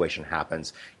this situation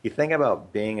happens. You think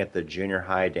about being at the junior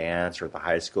high dance or at the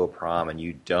high school prom, and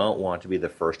you don't want to be the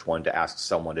first one to ask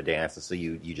someone to dance, and so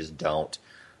you just don't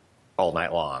all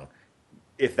night long.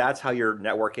 If that's how you're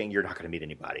networking, you're not going to meet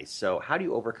anybody. So how do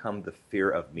you overcome the fear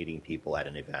of meeting people at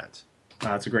an event?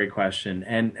 That's a great question.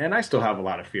 And I still have a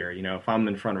lot of fear. If I'm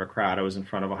in front of a crowd, I was in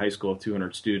front of a high school of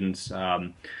 200 students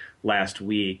last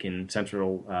week in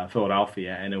central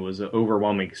Philadelphia, and it was an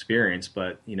overwhelming experience.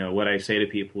 But, what I say to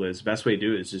people is the best way to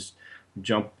do it is just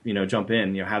jump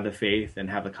in, have the faith and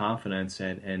have the confidence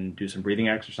and do some breathing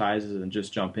exercises and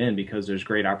just jump in, because there's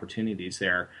great opportunities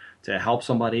there to help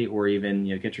somebody, or even,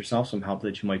 get yourself some help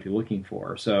that you might be looking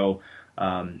for. So,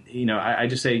 I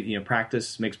just say,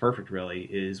 practice makes perfect, really,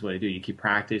 is what I do. You keep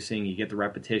practicing, you get the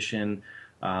repetition.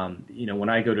 When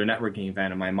I go to a networking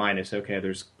event, in my mind, I say, okay,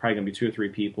 there's probably going to be 2 or 3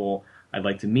 people I'd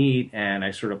like to meet, and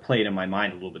I sort of play it in my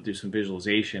mind a little bit, do some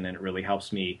visualization, and it really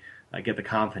helps me get the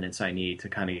confidence I need to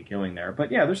kind of get going there.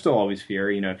 But yeah, there's still always fear.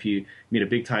 If you meet a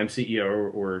big time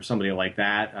CEO or somebody like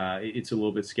that, it's a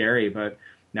little bit scary. But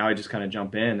now I just kind of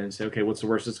jump in and say, okay, what's the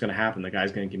worst that's going to happen? The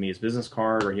guy's going to give me his business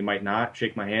card, or he might not,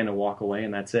 shake my hand and walk away,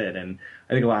 and that's it. And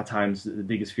I think a lot of times the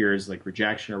biggest fear is like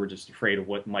rejection, or we're just afraid of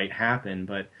what might happen.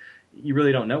 But you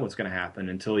really don't know what's going to happen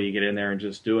until you get in there and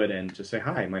just do it and just say,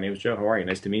 hi, my name is Joe. How are you?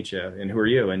 Nice to meet you. And who are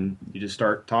you? And you just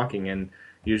start talking, and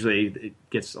usually it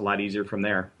gets a lot easier from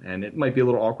there. And it might be a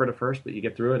little awkward at first, but you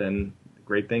get through it. And the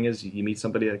great thing is you meet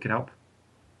somebody that can help.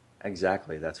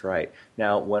 Exactly. That's right.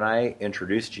 Now, when I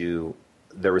introduced you,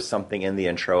 there was something in the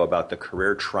intro about the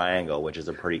career triangle, which is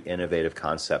a pretty innovative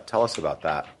concept. Tell us about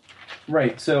that.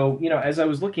 Right. So, as I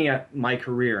was looking at my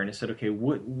career, and I said, okay,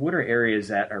 what are areas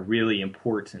that are really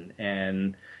important?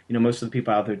 And, most of the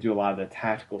people out there do a lot of the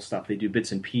tactical stuff. They do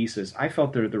bits and pieces. I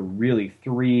felt there were really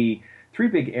three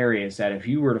big areas that if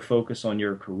you were to focus on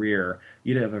your career,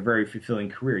 you'd have a very fulfilling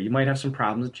career. You might have some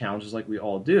problems and challenges like we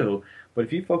all do, but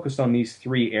if you focused on these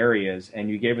 3 areas and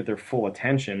you gave it their full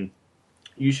attention,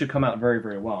 you should come out very,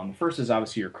 very well. And the first is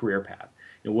obviously your career path.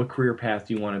 What career path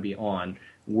do you want to be on?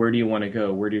 Where do you want to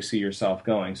go? Where do you see yourself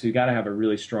going? So you got to have a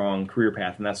really strong career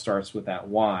path, and that starts with that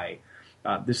why.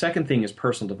 The second thing is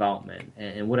personal development.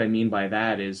 And what I mean by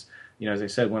that is, as I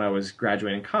said, when I was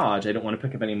graduating college, I didn't want to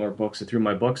pick up any more books. I threw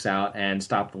my books out and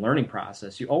stopped the learning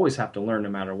process. You always have to learn no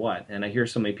matter what. And I hear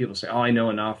so many people say, oh, I know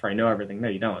enough, or I know everything. No,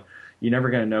 you don't. You're never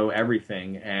going to know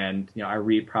everything. And, I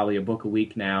read probably a book a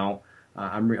week now.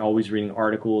 I'm always reading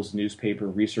articles, newspaper,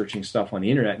 researching stuff on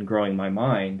the internet and growing my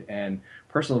mind. And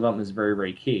personal development is very,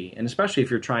 very key. And especially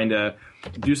if you're trying to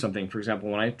do something. For example,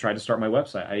 when I tried to start my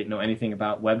website, I didn't know anything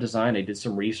about web design. I did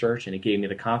some research, and it gave me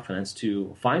the confidence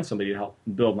to find somebody to help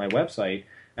build my website.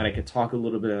 And I could talk a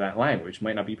little bit of that language.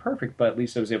 Might not be perfect, but at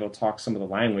least I was able to talk some of the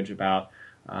language about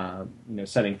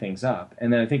setting things up.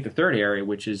 And then I think the third area,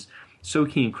 which is so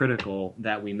key and critical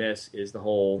that we miss, is the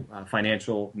whole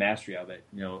financial mastery of it.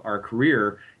 Our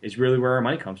career is really where our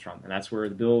money comes from, and that's where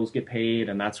the bills get paid,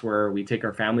 and that's where we take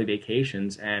our family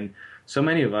vacations. And so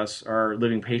many of us are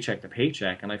living paycheck to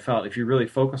paycheck. And I felt if you really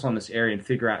focus on this area and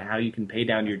figure out how you can pay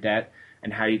down your debt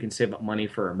and how you can save up money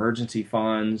for emergency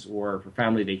funds or for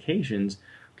family vacations,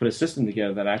 put a system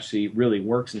together that actually really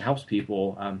works and helps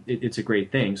people, it's a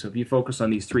great thing. So if you focus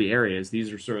on these 3 areas,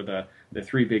 these are sort of the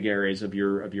 3 big areas of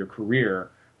your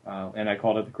career, and I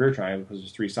called it the career triangle because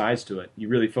there's 3 sides to it. You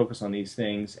really focus on these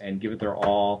things and give it their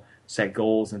all, set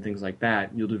goals and things like that,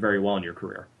 you'll do very well in your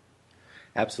career.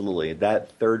 Absolutely. That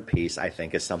third piece, I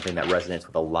think, is something that resonates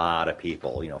with a lot of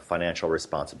people, financial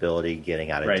responsibility,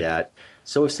 getting out of debt.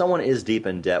 So if someone is deep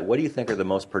in debt, what do you think are the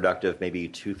most productive, maybe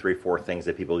 2, 3, 4 things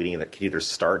that people can either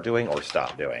start doing or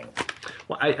stop doing?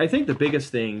 Well, I think the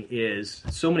biggest thing is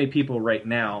so many people right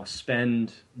now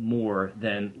spend more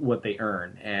than what they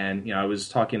earn. And, I was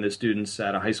talking to students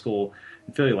at a high school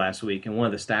in Philly last week, and one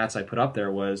of the stats I put up there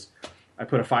was I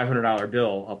put a $500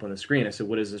 bill up on the screen. I said,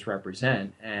 what does this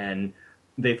represent? And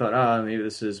they thought, oh, maybe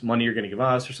this is money you're going to give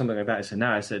us or something like that. I said, no.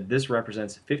 I said, this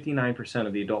represents 59%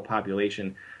 of the adult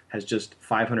population has just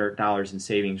 $500 in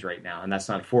savings right now. And that's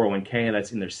not 401k,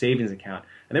 that's in their savings account.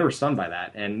 And they were stunned by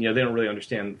that. And, they don't really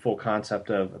understand the full concept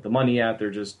of the money yet.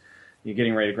 They're just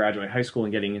getting ready to graduate high school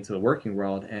and getting into the working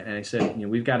world. And I said,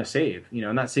 we've got to save.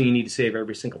 I'm not saying you need to save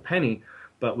every single penny,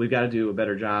 but we've got to do a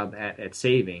better job at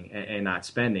saving and not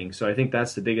spending. So I think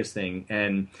that's the biggest thing.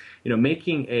 And,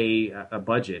 making a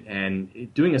budget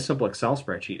and doing a simple Excel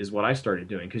spreadsheet is what I started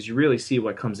doing, because you really see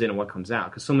what comes in and what comes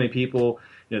out. Because so many people,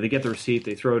 they get the receipt,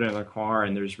 they throw it in their car,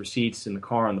 and there's receipts in the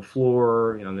car on the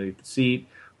floor, the seat,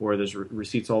 or there's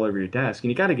receipts all over your desk.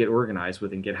 And you got to get organized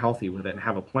with it and get healthy with it and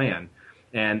have a plan.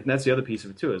 And that's the other piece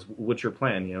of it too, is what's your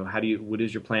plan? What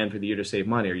is your plan for the year to save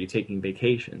money? Are you taking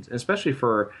vacations? And especially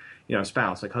for, a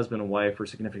spouse, like husband and wife or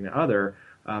significant other,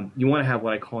 you want to have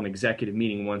what I call an executive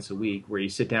meeting once a week, where you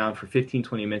sit down for 15,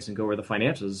 20 minutes and go over the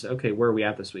financials. Okay, where are we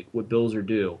at this week? What bills are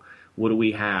due? What do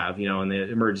we have, in the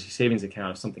emergency savings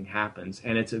account if something happens?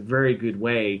 And it's a very good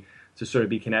way to sort of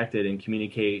be connected and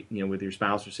communicate, with your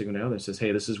spouse or significant other. That says,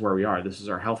 hey, this is where we are. This is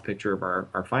our health picture of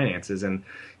our finances. And,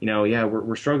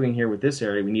 we're struggling here with this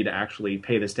area. We need to actually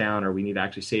pay this down, or we need to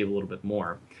actually save a little bit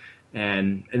more.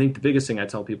 And I think the biggest thing I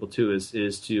tell people too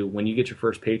is to, when you get your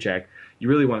first paycheck, you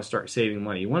really want to start saving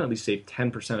money. You want to at least save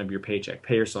 10% of your paycheck.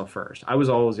 Pay yourself first. I was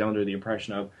always under the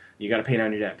impression of you got to pay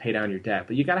down your debt,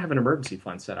 but you got to have an emergency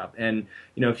fund set up. And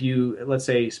if you, let's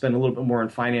say, spend a little bit more on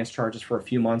finance charges for a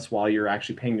few months while you're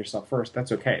actually paying yourself first,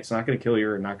 that's okay. It's not going to kill you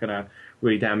or not going to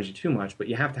really damage you too much, but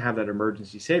you have to have that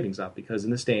emergency savings up, because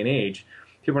in this day and age,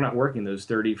 people are not working those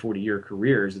 30, 40-year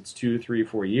careers. It's 2, 3,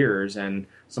 4 years, and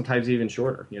sometimes even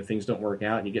shorter. Things don't work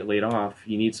out and you get laid off.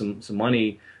 You need some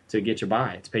money to get you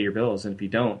by, to pay your bills. And if you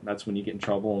don't, that's when you get in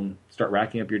trouble and start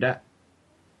racking up your debt.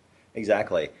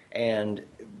 Exactly. And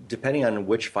depending on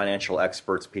which financial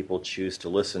experts people choose to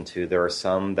listen to, there are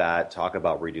some that talk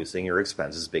about reducing your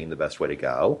expenses being the best way to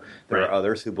go. There are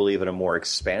others who believe in a more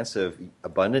expansive,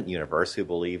 abundant universe, who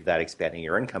believe that expanding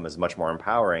your income is much more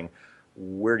empowering.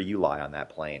 Where do you lie on that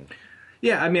plane?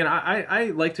 Yeah, I mean,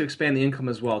 I like to expand the income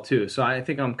as well, too. So I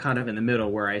think I'm kind of in the middle,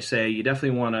 where I say you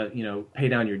definitely want to, pay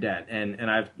down your debt.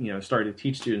 And I've, started to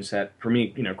teach students that, for me,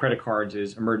 credit cards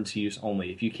is emergency use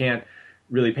only. If you can't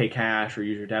really pay cash or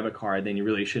use your debit card, then you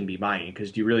really shouldn't be buying,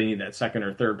 because do you really need that second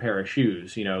or third pair of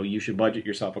shoes? You should budget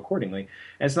yourself accordingly.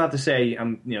 And it's not to say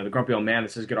I'm, the grumpy old man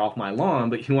that says get off my lawn,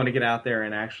 but you want to get out there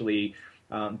and actually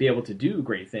be able to do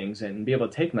great things and be able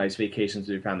to take nice vacations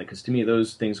with your family, because to me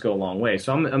those things go a long way.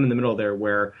 So I'm in the middle there,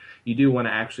 where you do want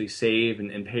to actually save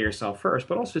and pay yourself first,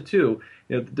 but also too,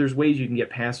 there's ways you can get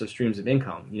passive streams of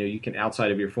income. You can,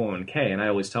 outside of your 401k, and I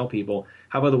always tell people,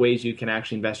 how about the ways you can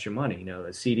actually invest your money?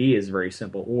 A CD is very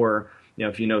simple, or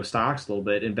if you know stocks a little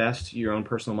bit, invest your own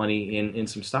personal money in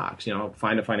some stocks.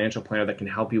 Find a financial planner that can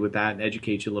help you with that and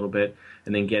educate you a little bit,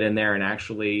 and then get in there and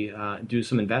actually do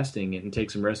some investing and take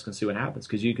some risks and see what happens,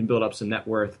 because you can build up some net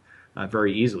worth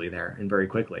very easily there and very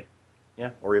quickly.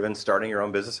 Yeah, or even starting your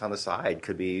own business on the side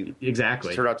could be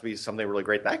exactly turn out to be something really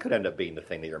great. That could end up being the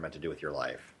thing that you're meant to do with your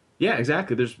life. Yeah,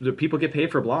 exactly. There people get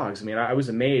paid for blogs. I mean, I was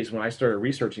amazed when I started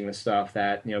researching this stuff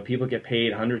that, people get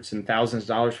paid hundreds and thousands of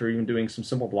dollars for even doing some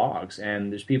simple blogs.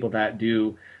 And there's people that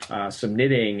do some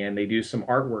knitting, and they do some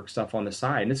artwork stuff on the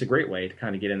side. And it's a great way to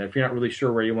kind of get in there. If you're not really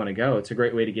sure where you want to go, it's a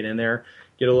great way to get in there,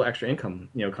 get a little extra income,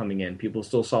 coming in. People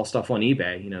still sell stuff on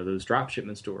eBay, those drop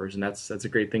shipment stores, and that's a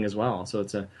great thing as well. So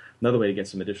it's another way to get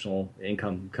some additional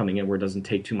income coming in where it doesn't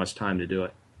take too much time to do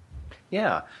it.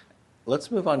 Yeah.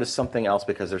 Let's move on to something else,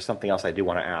 because there's something else I do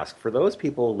want to ask. For those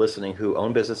people listening who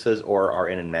own businesses or are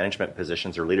in management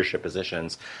positions or leadership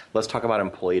positions, let's talk about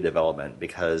employee development,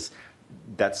 because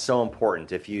that's so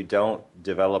important. If you don't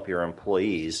develop your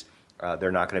employees,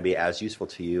 they're not going to be as useful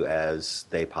to you as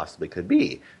they possibly could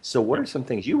be. So what are some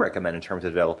things you recommend in terms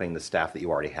of developing the staff that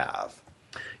you already have?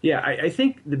 Yeah, I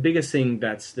think the biggest thing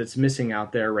that's missing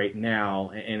out there right now,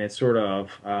 and it's sort of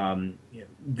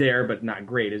there but not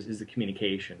great, is the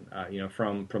communication,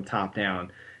 from top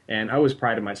down. And I always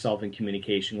prided myself in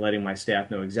communication, letting my staff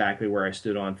know exactly where I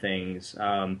stood on things.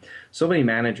 So many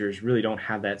managers really don't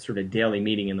have that sort of daily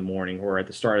meeting in the morning or at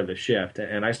the start of the shift,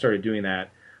 and I started doing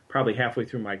that probably halfway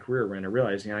through my career, when I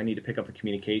realized, I need to pick up the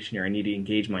communication here. I need to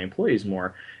engage my employees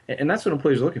more. And that's what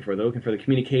employees are looking for. They're looking for the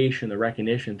communication, the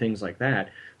recognition, things like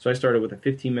that. So I started with a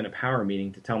 15-minute power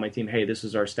meeting to tell my team, hey, this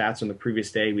is our stats on the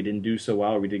previous day. We didn't do so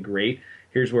well, or we did great.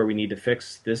 Here's where we need to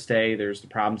fix this day. There's the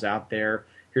problems out there.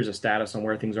 Here's a status on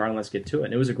where things are, and let's get to it.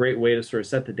 And it was a great way to sort of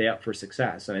set the day up for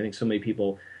success. And I think so many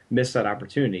people miss that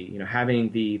opportunity.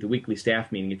 Having the weekly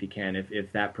staff meeting, if you can,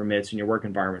 if that permits in your work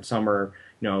environment. Some are,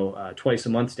 twice a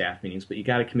month staff meetings, but you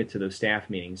got to commit to those staff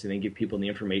meetings and then give people the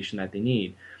information that they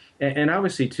need. And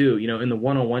obviously, too, in the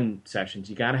one-on-one sessions,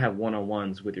 you got to have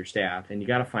one-on-ones with your staff, and you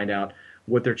got to find out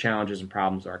what their challenges and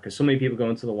problems are. Because so many people go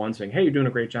into the one saying, hey, you're doing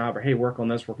a great job, or hey, work on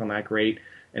this, work on that, great.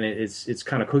 And it's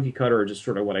kind of cookie cutter, or just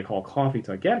sort of what I call coffee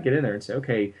talk. Yeah, get in there and say,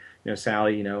 okay,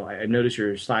 Sally, I've noticed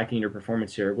you're slacking in your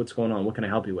performance here. What's going on? What can I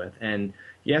help you with? And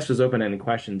you ask those open-ended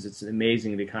questions. It's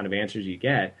amazing the kind of answers you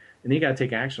get. And then you got to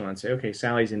take action on it and say, okay,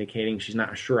 Sally's indicating she's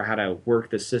not sure how to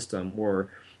work the system, or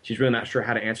she's really not sure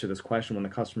how to answer this question when the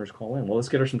customers call in. Well, let's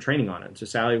get her some training on it. So,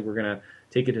 Sally, we're going to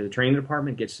take it to the training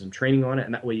department, get you some training on it,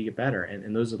 and that way you get better.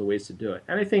 And those are the ways to do it.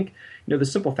 And I think, the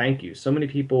simple thank you. So many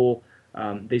people,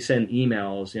 they send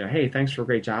emails, hey, thanks for a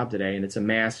great job today, and it's a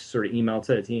mass sort of email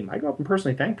to the team. I go up and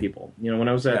personally thank people. When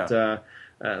I was at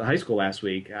high school last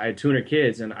week, I had 200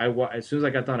 kids, and as soon as I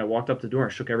got done, I walked up the door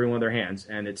and shook every one of their hands,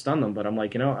 and it stunned them. But I'm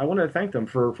like, I wanted to thank them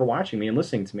for watching me and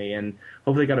listening to me, and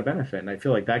hopefully they got a benefit. And I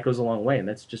feel like that goes a long way, and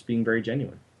that's just being very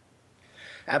genuine.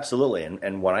 Absolutely.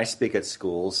 And when I speak at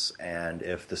schools, and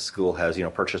if the school has,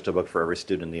 purchased a book for every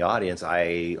student in the audience,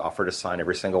 I offer to sign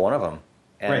every single one of them.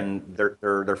 And right.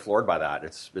 They're floored by that.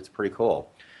 It's pretty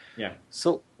cool. Yeah.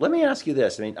 So let me ask you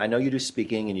this. I mean, I know you do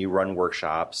speaking and you run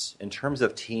workshops. In terms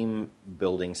of team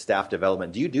building, staff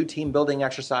development, do you do team building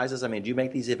exercises? I mean, do you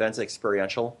make these events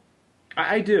experiential?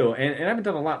 I do, and I haven't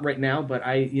done a lot right now, but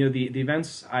the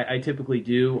events I typically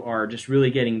do are just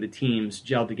really getting the teams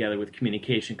gelled together with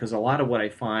communication, because a lot of what I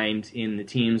find in the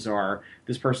teams are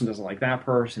this person doesn't like that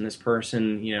person, this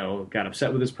person, got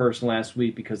upset with this person last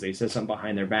week because they said something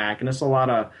behind their back, and it's a lot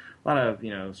of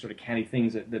sort of catty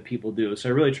things that people do. So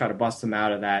I really try to bust them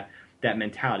out of that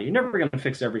mentality. You're never going to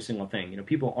fix every single thing.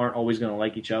 People aren't always going to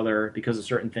like each other because of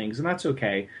certain things, and that's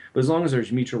okay. But as long as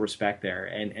there's mutual respect there,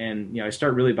 and I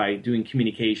start really by doing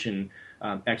communication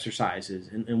exercises.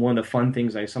 And one of the fun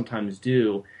things I sometimes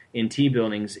do in team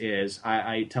buildings is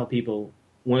I tell people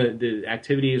one of the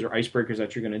activities or icebreakers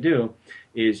that you're going to do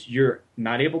is you're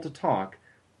not able to talk.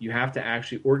 You have to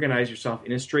actually organize yourself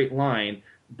in a straight line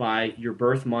by your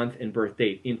birth month and birth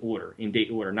date in date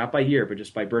order, not by year, but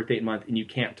just by birth date and month, and you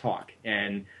can't talk.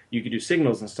 And you can do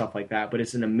signals and stuff like that, but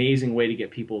it's an amazing way to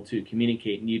get people to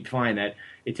communicate, and you'd find that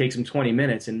it takes them 20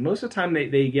 minutes, and most of the time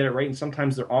they get it right, and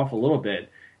sometimes they're off a little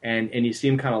bit, and you see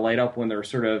them kind of light up when they're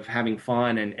sort of having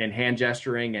fun and hand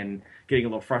gesturing and getting a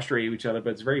little frustrated with each other, but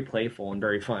it's very playful and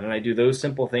very fun. And I do those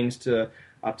simple things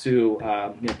up to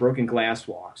broken glass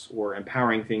walks, or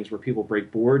empowering things where people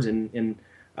break boards, and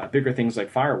bigger things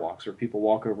like firewalks, where people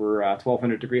walk over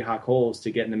 1,200-degree hot coals to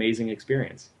get an amazing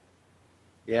experience.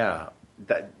 Yeah.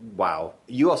 Wow.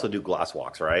 You also do glass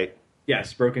walks, right?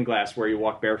 Yes, broken glass, where you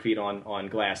walk bare feet on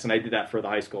glass. And I did that for the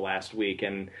high school last week,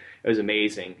 and it was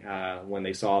amazing when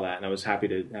they saw that, and I was happy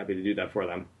to do that for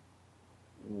them.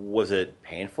 Was it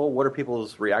painful? What are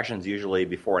people's reactions usually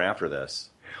before and after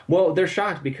this? Well, they're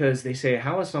shocked because they say,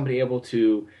 how is somebody able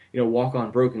to, walk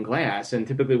on broken glass? And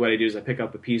typically what I do is I pick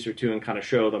up a piece or two and kind of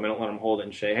show them. I don't let them hold it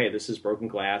and say, hey, this is broken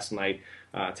glass. And I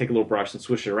take a little brush and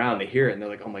swish it around. They hear it and they're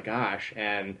like, oh my gosh.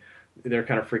 And they're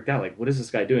kind of freaked out. Like, what is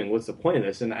this guy doing? What's the point of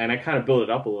this? And I kind of build it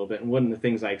up a little bit. And one of the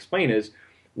things I explain is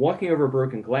walking over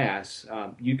broken glass,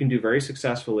 you can do very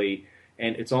successfully.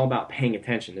 And it's all about paying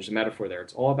attention. There's a metaphor there.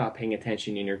 It's all about paying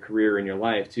attention in your career, in your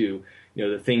life, to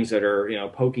the things that are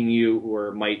poking you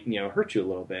or might hurt you a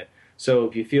little bit. So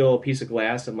if you feel a piece of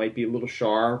glass that might be a little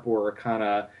sharp or kind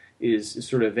of is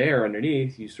sort of there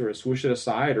underneath, you sort of swoosh it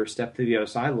aside or step to the other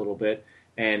side a little bit,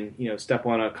 and step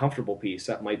on a comfortable piece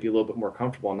that might be a little bit more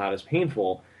comfortable and not as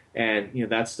painful. And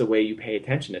that's the way you pay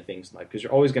attention to things in life, because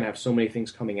you're always going to have so many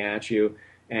things coming at you.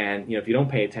 And if you don't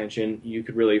pay attention, you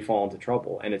could really fall into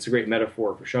trouble. And it's a great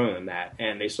metaphor for showing them that.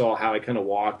 And they saw how I kind of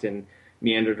walked and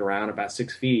meandered around about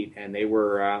 6 feet, and they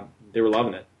were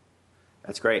loving it.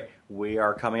 That's great. We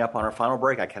are coming up on our final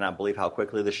break. I cannot believe how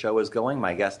quickly the show is going.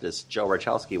 My guest is Joe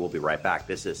Rachelski. We'll be right back.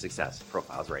 This is Success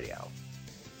Profiles Radio.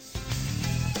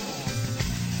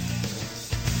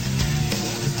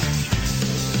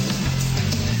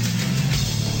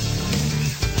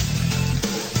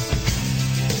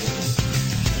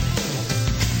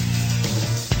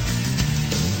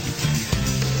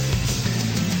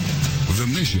 The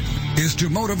mission is to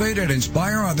motivate and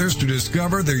inspire others to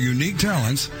discover their unique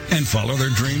talents and follow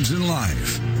their dreams in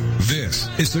life. This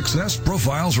is Success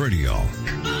Profiles Radio.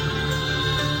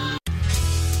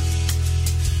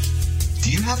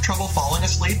 Do you have trouble falling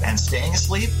asleep and staying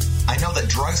asleep? I know that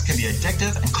drugs can be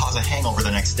addictive and cause a hangover the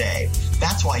next day.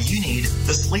 That's why you need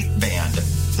the Sleep Band.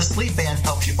 The Sleep Band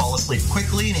helps you fall asleep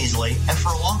quickly and easily and for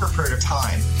a longer period of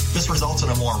time. This results in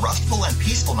a more restful and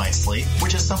peaceful night's sleep,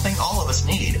 which is something all of us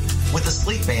need. With the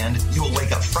Sleep Band, you will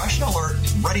wake up fresh and alert,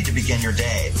 ready to begin your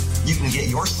day. You can get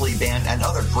your Sleep Band and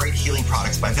other great healing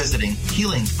products by visiting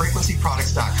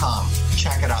HealingFrequencyProducts.com.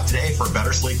 Check it out today for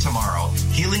better sleep tomorrow.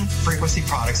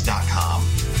 HealingFrequencyProducts.com.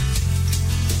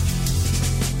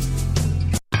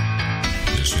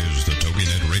 This is the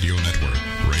TogiNet Radio Network.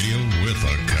 Radio with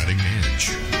a cutting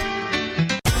edge.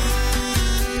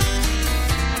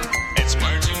 It's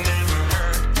words you never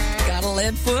heard. Got a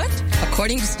lead foot?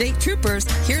 According to state troopers,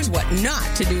 here's what not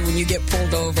to do when you get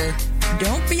pulled over.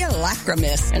 Don't be a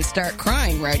lachrymous and start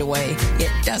crying right away.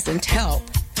 It doesn't help.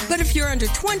 But if you're under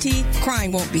 20,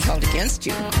 crime won't be held against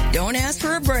you. Don't ask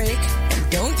for a break, and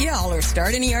don't yell or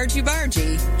start any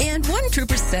argy-bargy. And one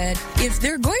trooper said, if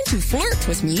they're going to flirt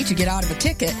with me to get out of a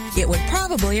ticket, it would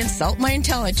probably insult my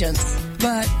intelligence.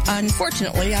 But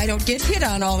unfortunately, I don't get hit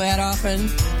on all that often.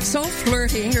 So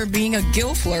flirting or being a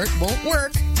gill flirt won't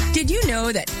work. Did you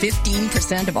know that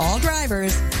 15% of all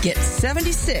drivers get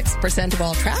 76% of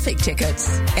all traffic tickets?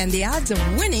 And the odds of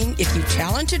winning if you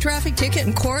challenge a traffic ticket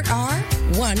in court are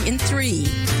 1 in 3.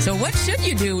 So what should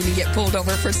you do when you get pulled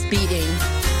over for speeding?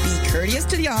 Be courteous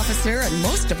to the officer, and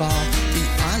most of all, be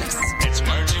honest. It's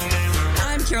words you never heard.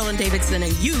 I'm Carol Carolyn Davidson,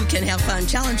 and you can have fun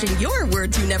challenging your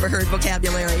words you never heard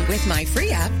vocabulary with my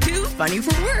free app, Too Funny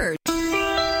for Words.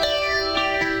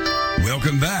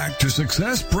 Welcome back to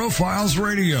Success Profiles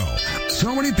Radio.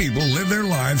 So many people live their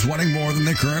lives wanting more than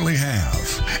they currently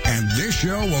have. And this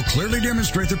show will clearly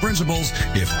demonstrate the principles,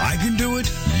 if I can do it,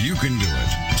 you can do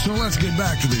it. So let's get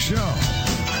back to the show.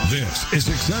 This is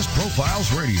Success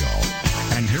Profiles Radio.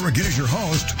 And here again is your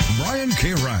host, Brian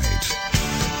K. Wright.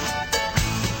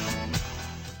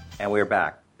 And we're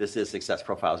back. This is Success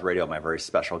Profiles Radio. My very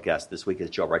special guest this week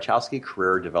is Joe Rachowski,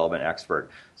 career development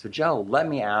expert. So, Joe, let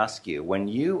me ask you, when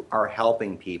you are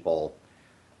helping people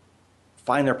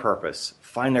find their purpose,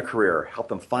 find their career, help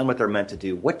them find what they're meant to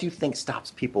do, what do you think stops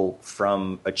people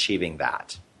from achieving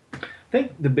that? I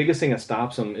think the biggest thing that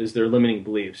stops them is their limiting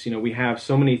beliefs. You know, we have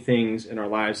so many things in our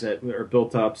lives that are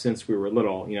built up since we were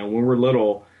little. You know, when we're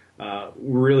little,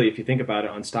 we're really, if you think about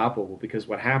it, unstoppable, because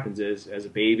what happens is, as a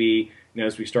baby, you know,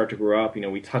 as we start to grow up, you know,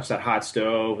 we touch that hot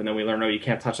stove, and then we learn, oh, you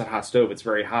can't touch that hot stove, it's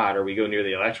very hot, or we go near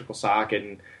the electrical socket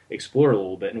and explore a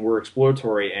little bit, and we're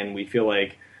exploratory, and we feel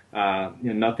like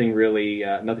nothing really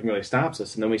stops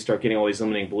us, and then we start getting all these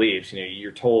limiting beliefs. You know,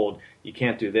 you're told you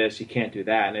can't do this, you can't do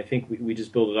that, and I think we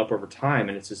just build it up over time,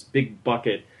 and it's this big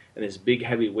bucket and this big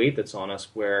heavy weight that's on us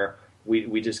where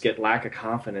we just get lack of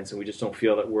confidence, and we just don't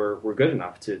feel that we're good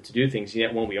enough to do things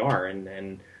yet when we are.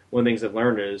 And one of the things I've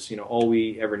learned is, you know, all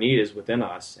we ever need is within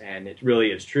us, and it really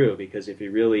is true, because if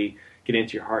you really get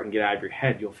into your heart and get out of your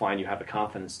head, you'll find you have the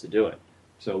confidence to do it.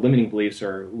 So limiting beliefs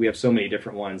we have so many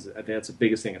different ones. I think that's the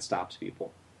biggest thing that stops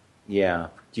people. Yeah.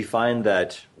 Do you find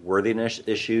that worthiness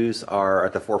issues are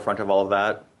at the forefront of all of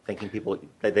that? Thinking people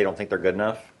that they don't think they're good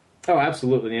enough? Oh,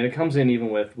 absolutely. And it comes in even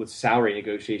with salary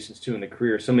negotiations, too, in the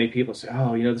career. So many people say,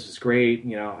 oh, you know, this is great.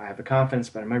 You know, I have the confidence,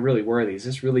 but am I really worthy? Is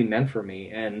this really meant for me?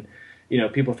 And, you know,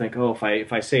 people think, oh,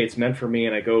 if I say it's meant for me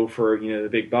and I go for, you know, the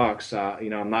big bucks,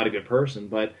 you know, I'm not a good person.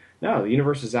 But no, the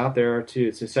universe is out there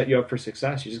to set you up for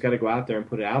success. You just got to go out there and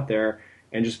put it out there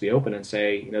and just be open and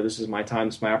say, you know, this is my time,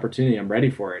 it's my opportunity, I'm ready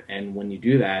for it. And when you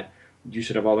do that, you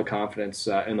should have all the confidence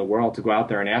in the world to go out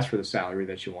there and ask for the salary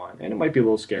that you want. And it might be a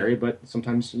little scary, but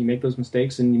sometimes you make those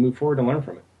mistakes and you move forward and learn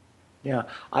from it. Yeah,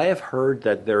 I have heard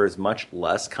that there is much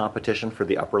less competition for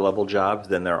the upper level jobs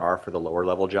than there are for the lower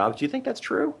level jobs. Do you think that's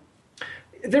true?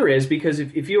 There is, because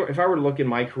if I were to look in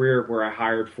my career where I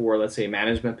hired for, let's say,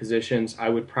 management positions, I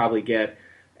would probably get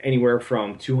anywhere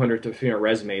from 200 to 300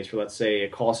 resumes for, let's say, a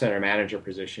call center manager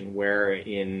position, where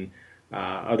in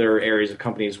other areas of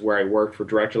companies where I worked for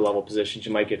director level positions,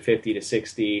 you might get 50 to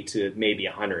 60 to maybe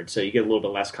 100. So you get a little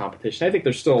bit less competition. I think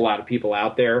there's still a lot of people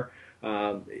out there.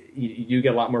 You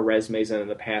get a lot more resumes than in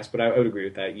the past, but I would agree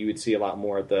with that. You would see a lot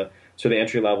more at the sort of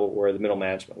entry level or the middle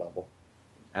management level.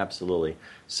 Absolutely.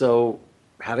 So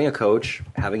having a coach,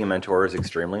 having a mentor is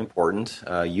extremely important.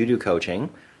 You do coaching.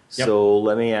 Yep. So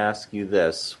let me ask you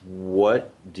this.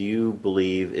 What do you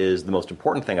believe is the most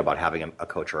important thing about having a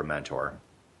coach or a mentor?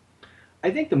 I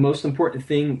think the most important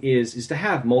thing is to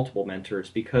have multiple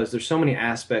mentors, because there's so many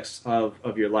aspects of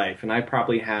your life. And I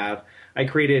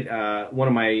created one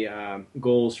of my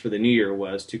goals for the new year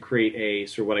was to create a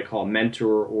sort of what I call a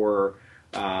mentor or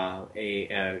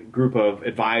a group of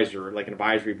advisor, like an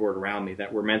advisory board around me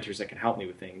that were mentors that can help me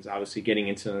with things. Obviously, getting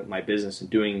into my business and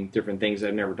doing different things that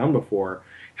I've never done before,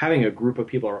 having a group of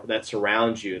people that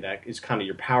surround you, that is kind of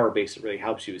your power base that really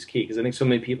helps you, is key. Because I think so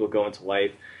many people go into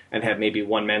life and have maybe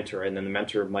one mentor, and then the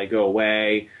mentor might go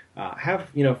away. Have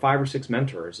 5 or 6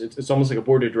 mentors. It's almost like a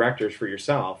board of directors for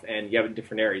yourself, and you have in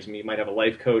different areas. I mean, you might have a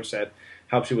life coach that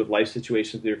helps you with life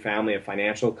situations with your family, a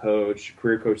financial coach,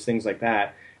 career coach, things like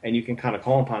that. And you can kind of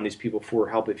call upon these people for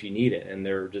help if you need it. And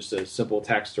they're just a simple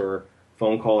text or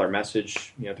phone call or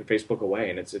message, through Facebook away,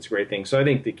 and it's a great thing. So I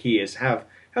think the key is have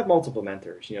multiple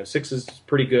mentors. 6 is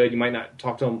pretty good. You might not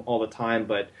talk to them all the time,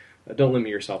 but don't limit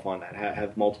yourself on that.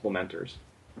 Have multiple mentors.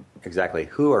 Exactly.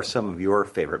 Who are some of your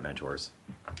favorite mentors?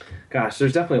 Gosh,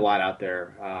 there's definitely a lot out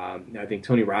there. I think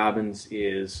Tony Robbins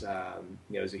is a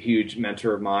huge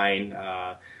mentor of mine.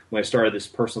 When I started this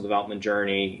personal development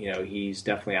journey, he's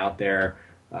definitely out there.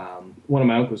 One of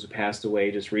my uncles who passed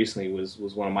away just recently was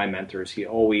one of my mentors. He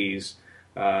always,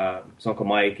 his Uncle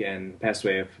Mike, and passed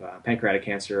away of pancreatic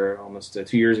cancer almost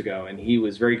 2 years ago, and he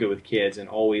was very good with kids and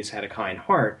always had a kind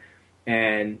heart.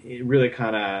 And it really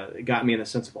kind of got me in the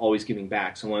sense of always giving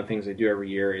back. So one of the things I do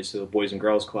every year is to the Boys and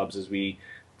Girls Clubs is we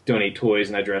donate toys,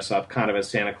 and I dress up kind of as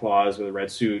Santa Claus with a red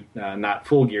suit, not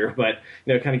full gear, but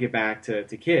kind of get back to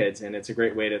kids. And it's a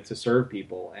great way to serve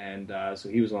people. And so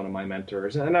he was one of my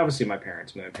mentors, and obviously my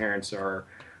parents. My parents are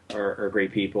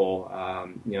great people.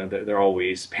 They're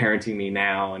always parenting me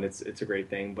now, and it's a great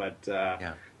thing. But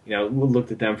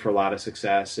looked at them for a lot of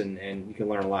success, and you can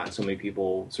learn a lot. So many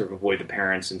people sort of avoid the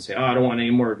parents and say, "Oh, I don't want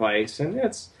any more advice," and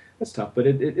that's tough. But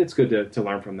it's good to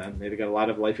learn from them. They've got a lot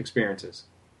of life experiences.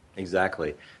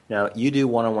 Exactly. Now, you do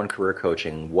one-on-one career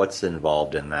coaching. What's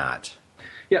involved in that?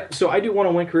 Yeah, so I do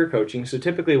one-on-one career coaching. So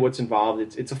typically what's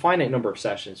involved, it's a finite number of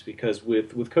sessions, because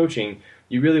with coaching,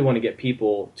 you really want to get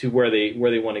people to where they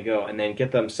want to go, and then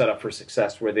get them set up for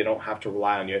success where they don't have to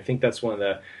rely on you. I think that's one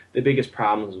of the biggest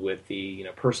problems with the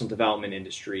personal development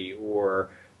industry, or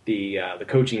the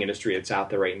coaching industry that's out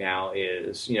there right now,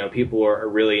 is people are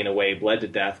really in a way bled to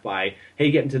death by, hey,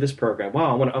 get into this program.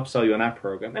 Wow, I want to upsell you on that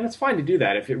program. And it's fine to do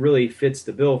that if it really fits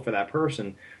the bill for that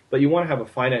person. But you want to have a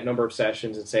finite number of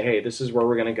sessions and say, hey, this is where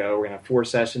we're going to go. We're going to have 4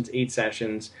 sessions, 8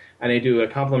 sessions, and I do a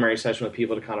complimentary session with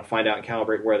people to kind of find out and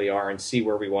calibrate where they are and see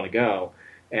where we want to go,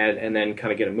 and then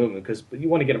kind of get them moving, because you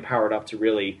want to get them powered up to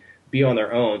really be on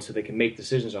their own so they can make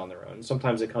decisions on their own.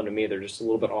 Sometimes they come to me, they're just a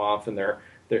little bit off and they're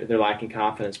lacking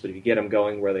confidence, but if you get them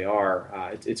going where they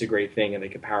are, it's a great thing, and they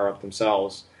can power up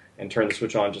themselves and turn the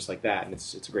switch on just like that, and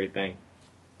it's a great thing.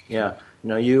 Yeah.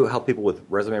 You help people with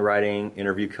resume writing,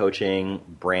 interview coaching,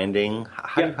 branding.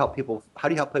 How do you help people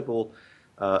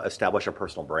establish a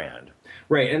personal brand?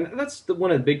 Right, and that's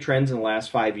one of the big trends in the last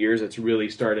 5 years that's really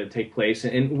started to take place.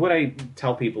 And what I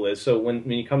tell people is, so when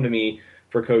you come to me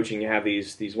for coaching, you have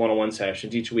these one-on-one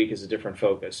sessions. Each week is a different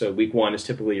focus. So week 1 is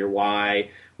typically your why,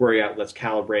 where you're at, let's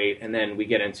calibrate, and then we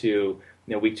get into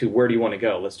week 2, where do you want to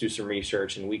go? Let's do some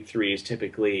research. And week 3 is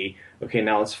typically, okay,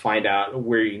 now let's find out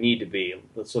where you need to be.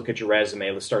 Let's look at your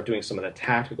resume. Let's start doing some of the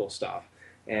tactical stuff.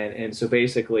 And so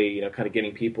basically, kind of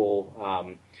getting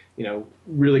people,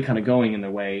 really kind of going in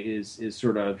their way is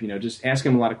sort of, just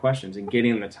asking them a lot of questions and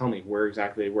getting them to tell me where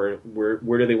exactly, where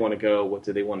do they want to go? What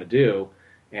do they want to do?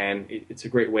 And it's a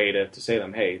great way to say to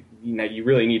them, hey, you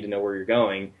really need to know where you're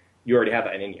going. You already have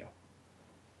that in you.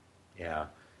 Yeah.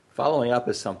 Following up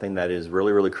is something that is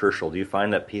really, really crucial. Do you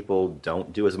find that people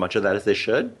don't do as much of that as they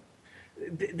should?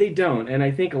 They don't, and I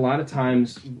think a lot of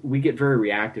times we get very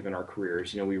reactive in our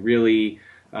careers. We really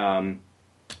are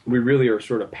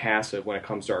sort of passive when it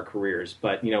comes to our careers.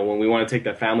 But when we want to take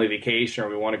that family vacation or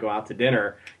we want to go out to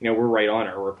dinner, we're right on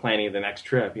it. Or we're planning the next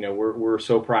trip. We're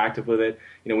so proactive with it.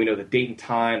 We know the date and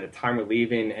time, the time we're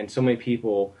leaving, and so many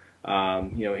people.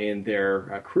 In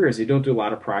their careers, they don't do a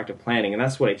lot of proactive planning, and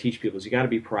that's what I teach people: is you got to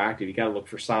be proactive. You got to look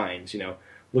for signs.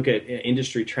 Look at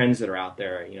industry trends that are out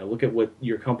there. Look at what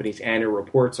your company's annual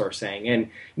reports are saying, and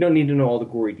you don't need to know all the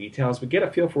gory details, but get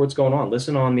a feel for what's going on.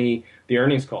 Listen on the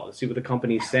earnings call to see what the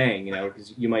company's saying.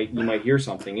 Because you might hear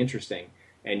something interesting,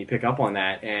 and you pick up on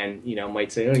that, and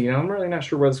might say, I'm really not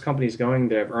sure where this company's going.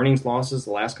 They have earnings losses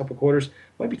the last couple of quarters.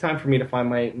 Might be time for me to find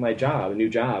my job, a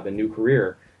new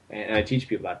career. And I teach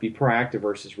people that. Be proactive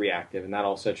versus reactive, and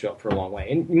that'll set you up for a long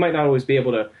way. And you might not always be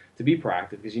able to be proactive,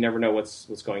 because you never know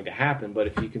what's going to happen. But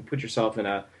if you can put yourself in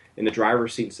the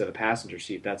driver's seat instead of the passenger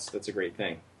seat, that's a great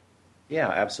thing. Yeah,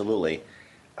 absolutely.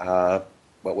 What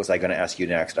was I going to ask you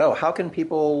next? Oh, how can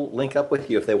people link up with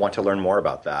you if they want to learn more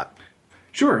about that?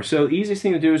 Sure. So the easiest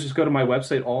thing to do is just go to my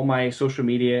website. All my social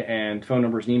media and phone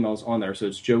numbers and emails on there. So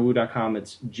it's joewoo.com.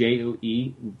 It's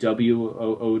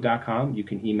JOEWOO.com. You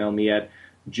can email me at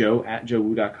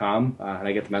joe@joewoo.com, and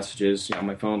I get the messages on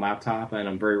my phone, laptop, and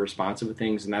I'm very responsive with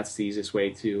things, and that's the easiest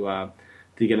way to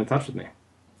get in touch with me.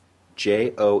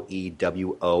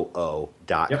 JOEWOO.com,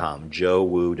 Yep.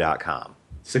 joewoo.com.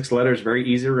 6 letters, very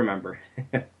easy to remember.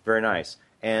 Very nice.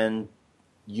 And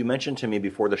you mentioned to me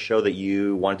before the show that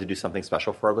you wanted to do something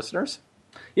special for our listeners?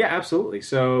 Yeah, absolutely.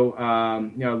 So,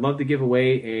 I'd love to give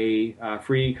away a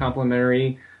free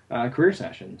complimentary career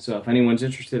session. So if anyone's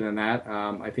interested in that,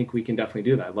 I think we can definitely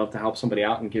do that. I'd love to help somebody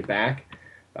out and give back.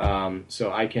 So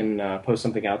I can post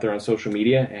something out there on social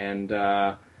media and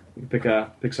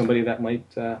pick somebody that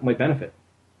might benefit.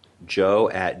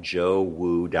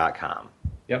 joe@joewoo.com.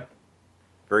 Yep.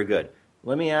 Very good.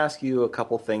 Let me ask you a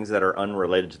couple things that are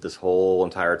unrelated to this whole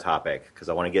entire topic, because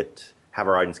I want to have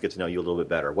our audience get to know you a little bit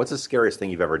better. What's the scariest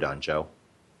thing you've ever done, Joe?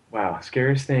 Wow,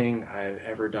 scariest thing I've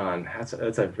ever done.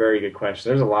 That's a very good question.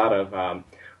 There's a lot of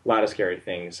scary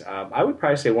things. I would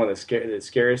probably say one of the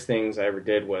scariest things I ever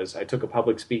did was I took a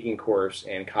public speaking course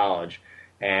in college,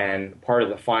 and part of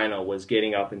the final was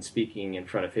getting up and speaking in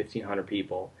front of 1,500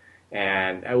 people.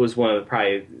 And that was one of the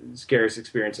probably scariest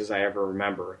experiences I ever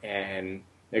remember. And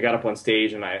I got up on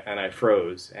stage and I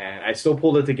froze, and I still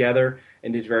pulled it together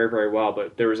and did very, very well.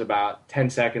 But there was about 10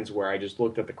 seconds where I just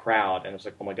looked at the crowd and I was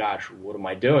like, oh my gosh, what am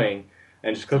I doing?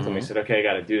 And just clicked on me and said, okay, I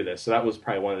got to do this. So that was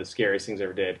probably one of the scariest things I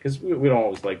ever did, because we don't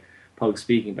always like public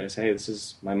speaking, but I say, hey, this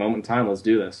is my moment in time. Let's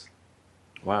do this.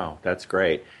 Wow, that's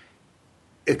great.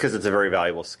 Because it's a very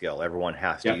valuable skill. Everyone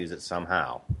has to Yep. use it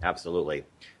somehow. Absolutely.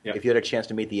 Yep. If you had a chance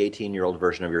to meet the 18-year-old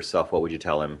version of yourself, what would you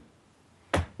tell him?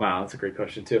 Wow, that's a great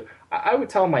question, too. I would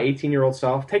tell my 18-year-old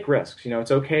self, take risks. You know,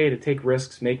 it's okay to take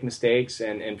risks, make mistakes,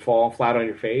 and fall flat on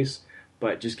your face,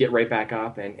 but just get right back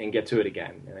up and get to it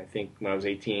again. And I think when I was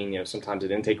 18, you know, sometimes I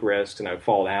didn't take risks, and I would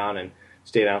fall down and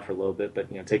stay down for a little bit,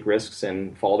 but, you know, take risks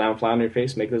and fall down flat on your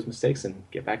face, make those mistakes, and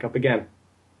get back up again.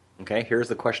 Okay, here's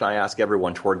the question I ask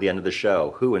everyone toward the end of the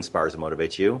show. Who inspires and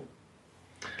motivates you?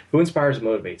 Who inspires and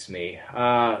motivates me?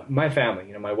 My family,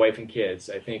 you know, my wife and kids,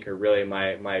 I think are really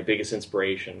my biggest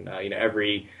inspiration. You know,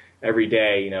 every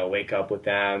day, you know, wake up with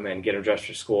them and get them dressed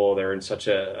for school. They're in such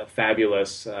a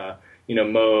fabulous, you know,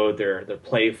 mode. They're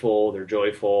playful, they're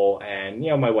joyful, and, you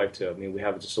know, my wife too. I mean, we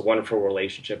have just a wonderful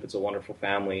relationship. It's a wonderful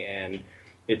family, and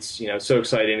it's, you know, so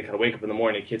exciting to kind of wake up in the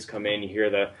morning. Kids come in, you hear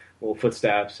the little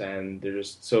footsteps, and they're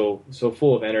just so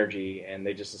full of energy, and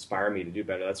they just inspire me to do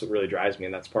better. That's what really drives me,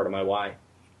 and that's part of my why.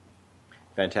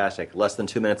 Fantastic. Less than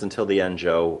 2 minutes until the end,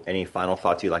 Joe. Any final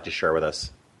thoughts you'd like to share with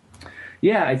us?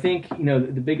 Yeah, I think, you know,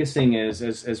 the biggest thing is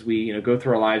as we, you know, go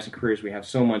through our lives and careers, we have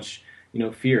so much, you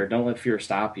know, fear. Don't let fear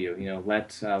stop you. You know,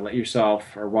 let yourself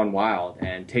run wild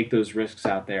and take those risks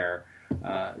out there.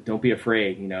 Don't be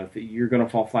afraid. You know, you're going to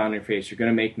fall flat on your face. You're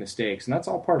going to make mistakes, and that's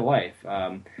all part of life.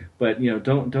 But, you know,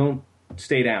 don't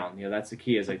stay down. You know, that's the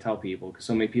key, as I tell people, because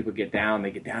so many people get down.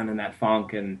 They get down in that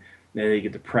funk, and then they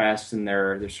get depressed, and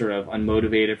they're sort of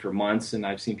unmotivated for months. And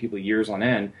I've seen people years on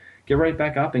end. Get right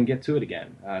back up and get to it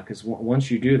again. Because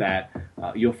once you do that,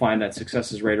 you'll find that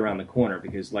success is right around the corner.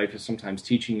 Because life is sometimes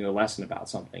teaching you a lesson about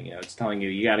something. You know, it's telling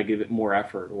you got to give it more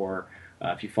effort, or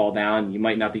if you fall down, you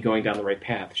might not be going down the right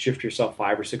path. Shift yourself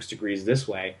 5 or 6 degrees this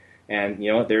way, and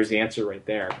you know what? There's the answer right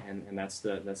there, and that's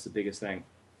the biggest thing.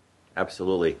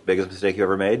 Absolutely. Biggest mistake you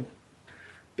ever made?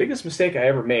 Biggest mistake I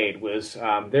ever made was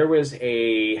there was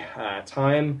a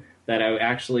time that I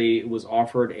actually was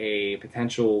offered a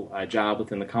potential job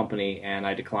within the company, and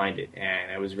I declined it,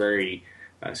 and I was very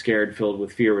scared, filled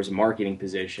with fear. It was a marketing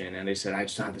position, and they said I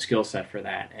just don't have the skill set for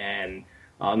that, and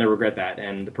I'll never regret that.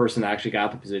 And the person that actually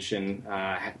got the position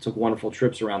took wonderful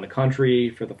trips around the country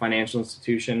for the financial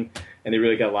institution, and they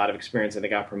really got a lot of experience, and they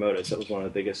got promoted. So it was one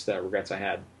of the biggest regrets I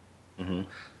had. Mm-hmm.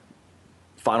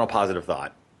 Final positive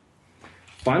thought.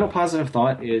 Final positive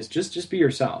thought is just be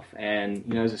yourself. And,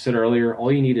 you know, as I said earlier,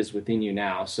 all you need is within you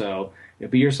now. So, you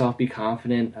know, be yourself, be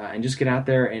confident, and just get out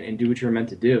there and do what you're meant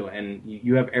to do. And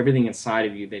you have everything inside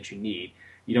of you that you need.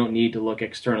 You don't need to look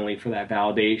externally for that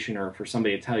validation or for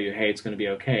somebody to tell you, hey, it's going to be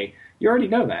okay. You already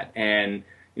know that. And,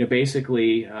 you know,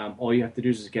 basically, all you have to do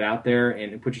is just get out there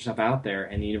and put yourself out there,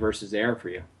 and the universe is there for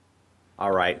you.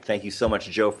 All right. Thank you so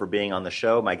much, Joe, for being on the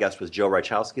show. My guest was Joe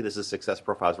Rychowski. This is Success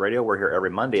Profiles Radio. We're here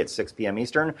every Monday at 6 p.m.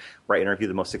 Eastern, where I interview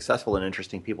the most successful and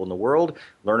interesting people in the world,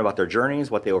 learn about their journeys,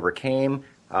 what they overcame,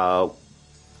 how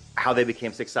they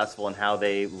became successful, and how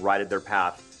they righted their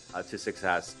path to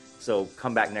success. So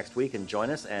come back next week and join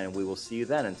us, and we will see you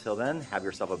then. Until then, have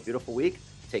yourself a beautiful week.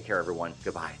 Take care, everyone.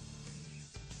 Goodbye.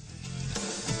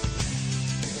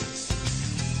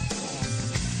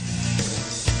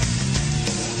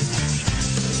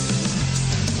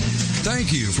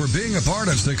 Thank you for being a part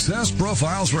of Success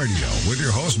Profiles Radio with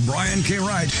your host, Brian K.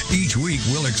 Wright. Each week,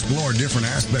 we'll explore different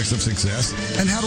aspects of success and how to